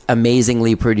great,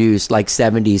 amazingly produced like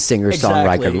 70s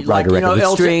singer-songwriter record with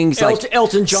strings, like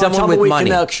Elton John, someone with money.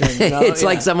 Connection, It's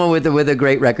like someone with a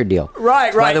great record deal.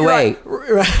 Right. By the way,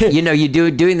 right. you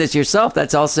doing this yourself.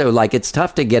 That's also like, it's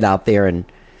tough to get out there and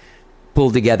pull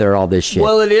together all this shit.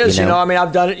 Well, it is. I mean,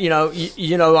 I've done it.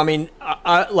 I mean,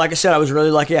 I like I said, I was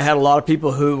really lucky. I had a lot of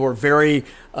people who were very,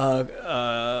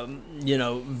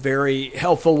 very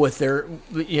helpful with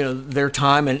their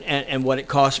time and what it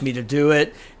cost me to do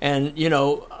it. And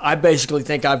I basically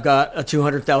think I've got a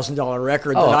 $200,000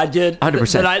 record that I did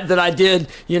 100%. that I did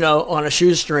on a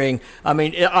shoestring. I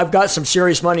mean, I've got some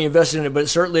serious money invested in it, but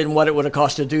certainly in what it would have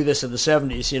cost to do this in the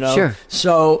 70s. Sure.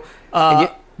 So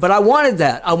But I wanted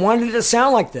that. I wanted it to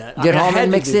sound like that. Did I Hallman had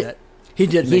to mix do it? that. He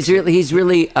did. Mix He's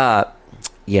really,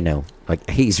 like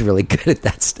he's really good at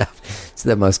that stuff. It's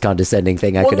the most condescending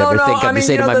thing I could ever think of to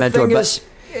say to my mentor. But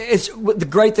it's the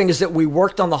great thing is that we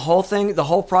worked on the whole thing, the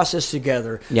whole process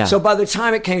together. Yeah. So by the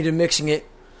time it came to mixing it,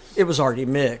 it was already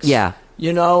mixed. Yeah.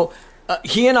 You know,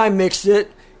 he and I mixed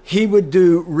it. He would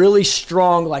do really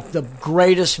strong, like the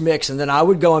greatest mix, and then I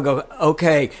would go,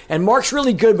 okay. And Mark's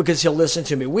really good because he'll listen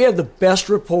to me. We have the best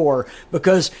rapport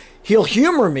because he'll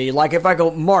humor me. Like if I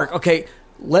go, Mark, okay,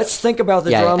 let's think about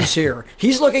the drums here.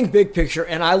 He's looking big picture,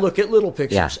 and I look at little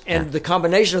pictures. And the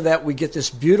combination of that, we get this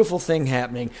beautiful thing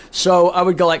happening. So I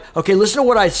would go like, okay, listen to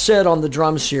what I said on the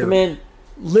drums here. Come in.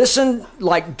 Listen,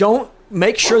 like don't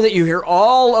make sure that you hear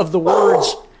all of the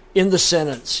words in the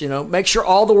sentence, you know, make sure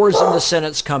all the words in the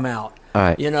sentence come out, all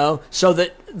right. You know, so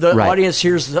that the audience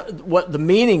hears what the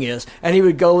meaning is. And he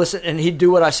would go listen and he'd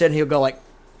do what I said and he'll go like,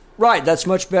 right, that's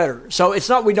much better. So it's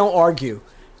not, we don't argue.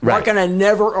 Right. Mark and I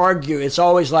never argue. It's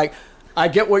always like, I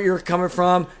get where you're coming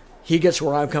from. He gets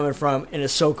where I'm coming from, and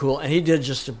it's so cool. And he did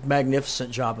just a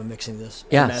magnificent job of mixing this.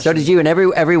 Yeah, so did you, and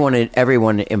everyone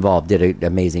involved did an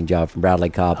amazing job, from Bradley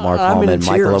Kopp, Mark Hallman,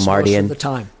 Michael Omartian, the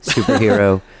time.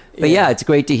 Superhero. But yeah, it's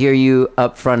great to hear you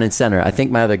up front and center. I think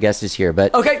my other guest is here,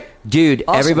 but okay, dude,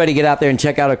 awesome. Everybody get out there and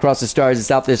check out Across the Stars. It's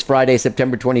out this Friday,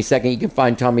 September 22nd. You can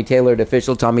find Tommy Taylor at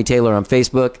Official Tommy Taylor on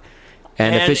Facebook.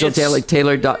 And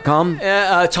officialtaylor.com?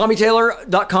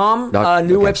 TommyTaylor.com.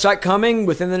 New website coming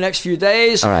within the next few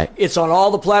days. All right. It's on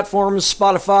all the platforms,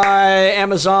 Spotify,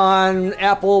 Amazon,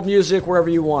 Apple Music, wherever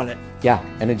you want it. Yeah,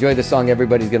 and enjoy the song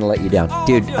Everybody's Gonna Let You Down.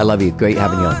 Dude, I love you. Great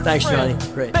having you on. Thanks, Johnny.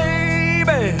 Great.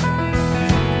 Baby,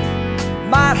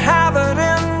 might have it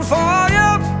in for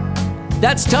you.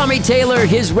 That's Tommy Taylor.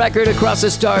 His record, Across the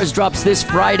Stars, drops this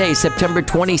Friday, September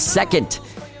 22nd.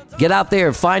 Get out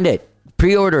there, find it,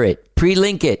 pre-order it,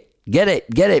 pre-link it, get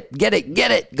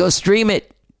it. Go stream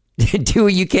it. Do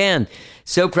what you can.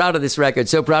 So proud of this record.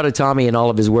 So proud of Tommy and all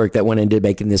of his work that went into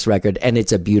making this record. And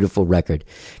it's a beautiful record.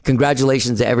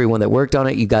 Congratulations to everyone that worked on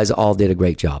it. You guys all did a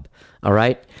great job. All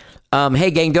right.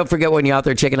 Hey, gang, don't forget when you're out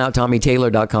there checking out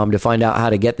TommyTaylor.com to find out how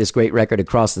to get this great record,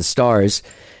 Across the Stars.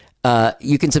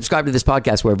 You can subscribe to this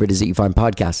podcast wherever it is that you find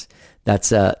podcasts. That's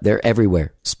they're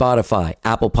everywhere. Spotify,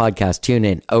 Apple Podcasts,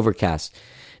 TuneIn, Overcast.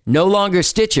 No longer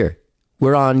Stitcher.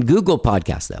 We're on Google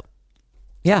Podcasts, though.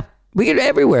 Yeah, we get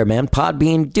everywhere, man.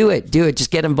 Podbean, do it.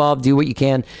 Just get involved. Do what you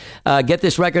can. Get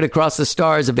this record, Across the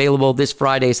Stars, available this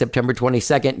Friday, September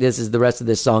 22nd. This is the rest of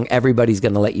this song, Everybody's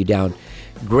Gonna Let You Down.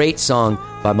 Great song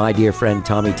by my dear friend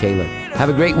Tommy Taylor. Have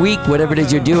a great week, whatever it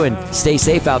is you're doing. Stay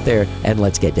safe out there, and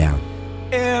let's get down.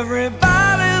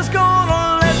 Everybody's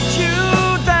gonna let you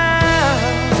down.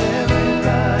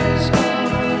 Everybody's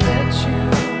gonna let you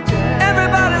down.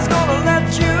 Everybody's gonna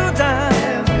let you down.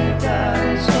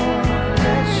 Everybody's gonna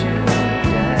let you down.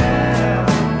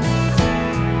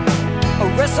 A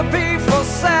recipe for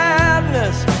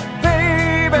sadness,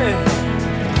 baby.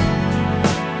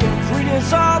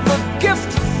 Ingredients are the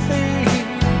gift of thee.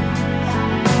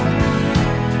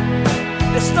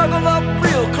 They snuggle up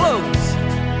real close,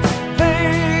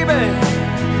 baby.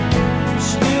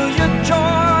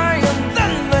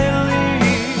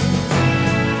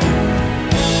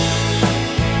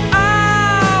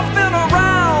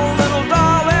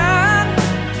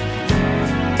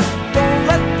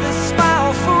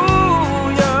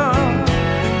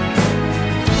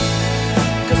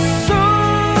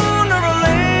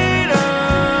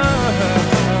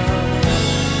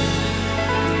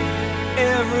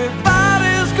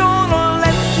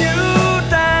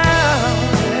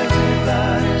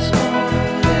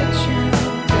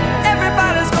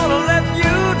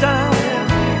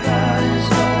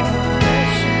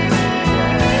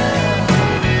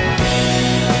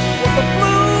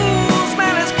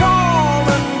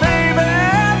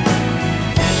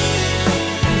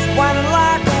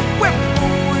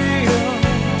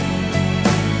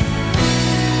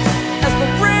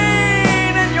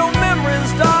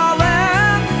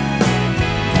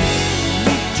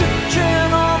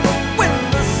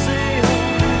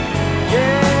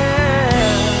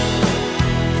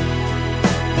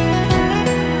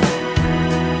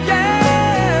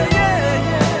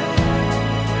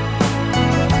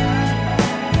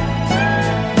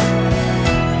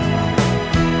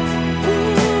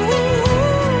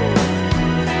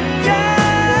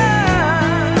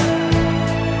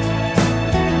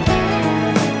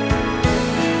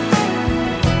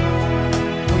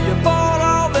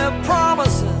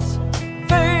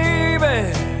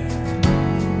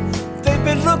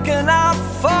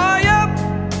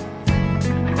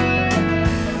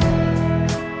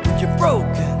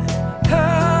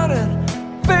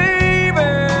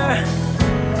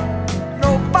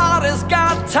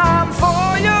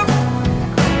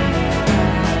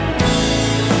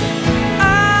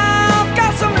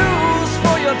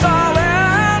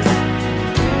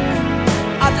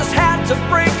 to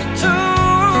bring